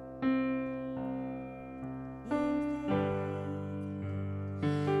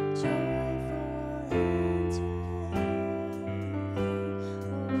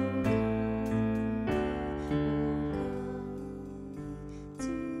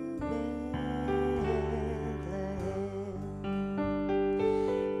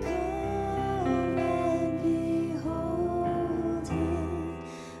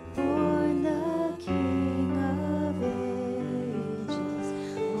 Born the King of Ages.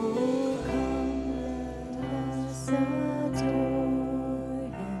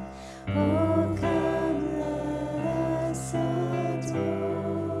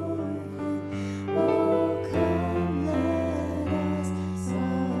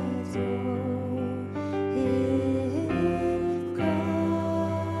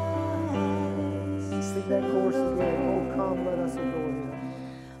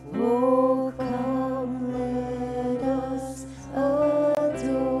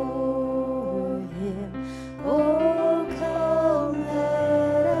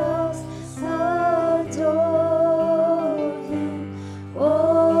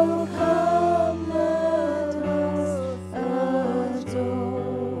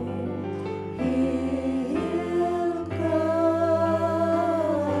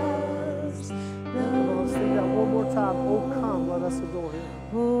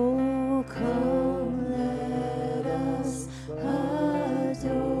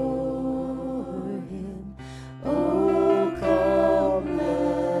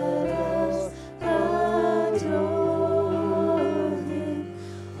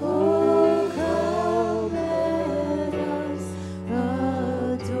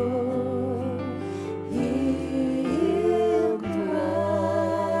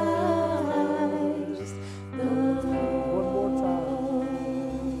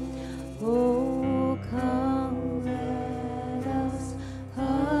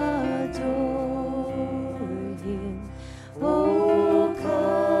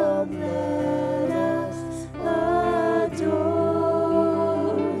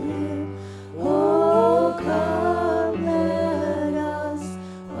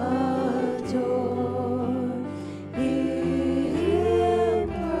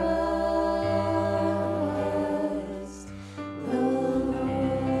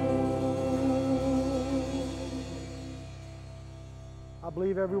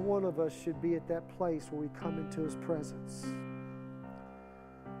 every one of us should be at that place where we come into His presence.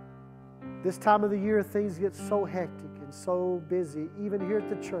 This time of the year, things get so hectic and so busy, even here at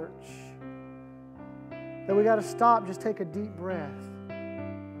the church, that we got to stop, just take a deep breath.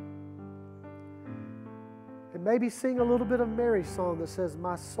 And maybe sing a little bit of Mary's song that says,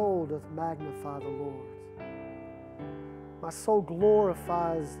 "My soul doth magnify the Lord. My soul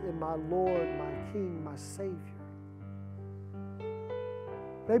glorifies in my Lord, my King, my Savior."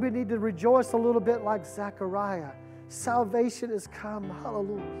 Maybe we need to rejoice a little bit like Zechariah. Salvation has come.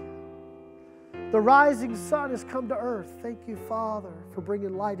 Hallelujah. The rising sun has come to earth. Thank you, Father, for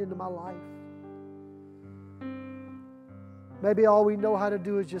bringing light into my life. Maybe all we know how to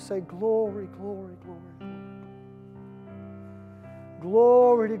do is just say, "Glory, glory, glory, glory."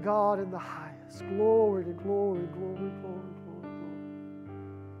 Glory to God in the highest. Glory to glory, glory, glory, glory,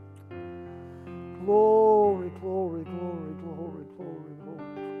 glory. Glory, glory, glory, glory, glory, glory.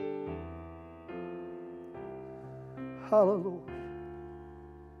 Hallelujah.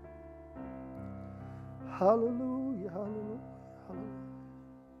 Hallelujah, hallelujah, hallelujah.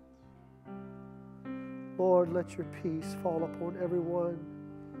 Lord, let your peace fall upon everyone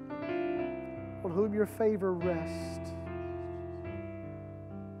on whom your favor rests.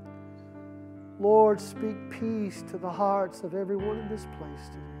 Lord, speak peace to the hearts of everyone in this place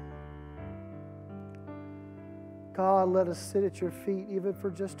today. God, let us sit at your feet even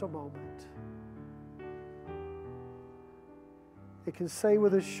for just a moment. It can say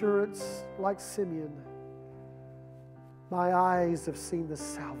with assurance, like Simeon, "My eyes have seen the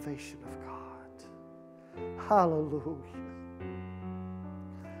salvation of God." Hallelujah.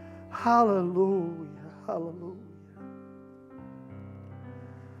 Hallelujah. Hallelujah.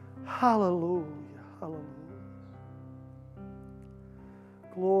 Hallelujah. Hallelujah.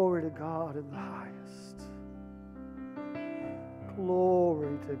 Glory to God in the highest.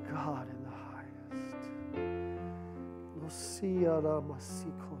 Glory to God in the highest.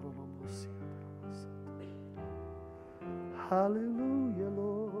 Hallelujah,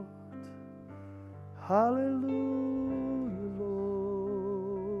 Lord. Hallelujah,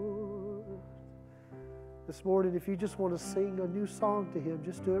 Lord. This morning, if you just want to sing a new song to Him,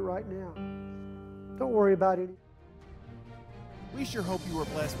 just do it right now. Don't worry about it. We sure hope you were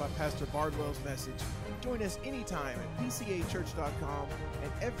blessed by Pastor Bardwell's message. Join us anytime at pcachurch.com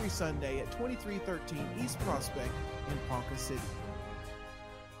and every Sunday at 2313 East Prospect in Ponca City.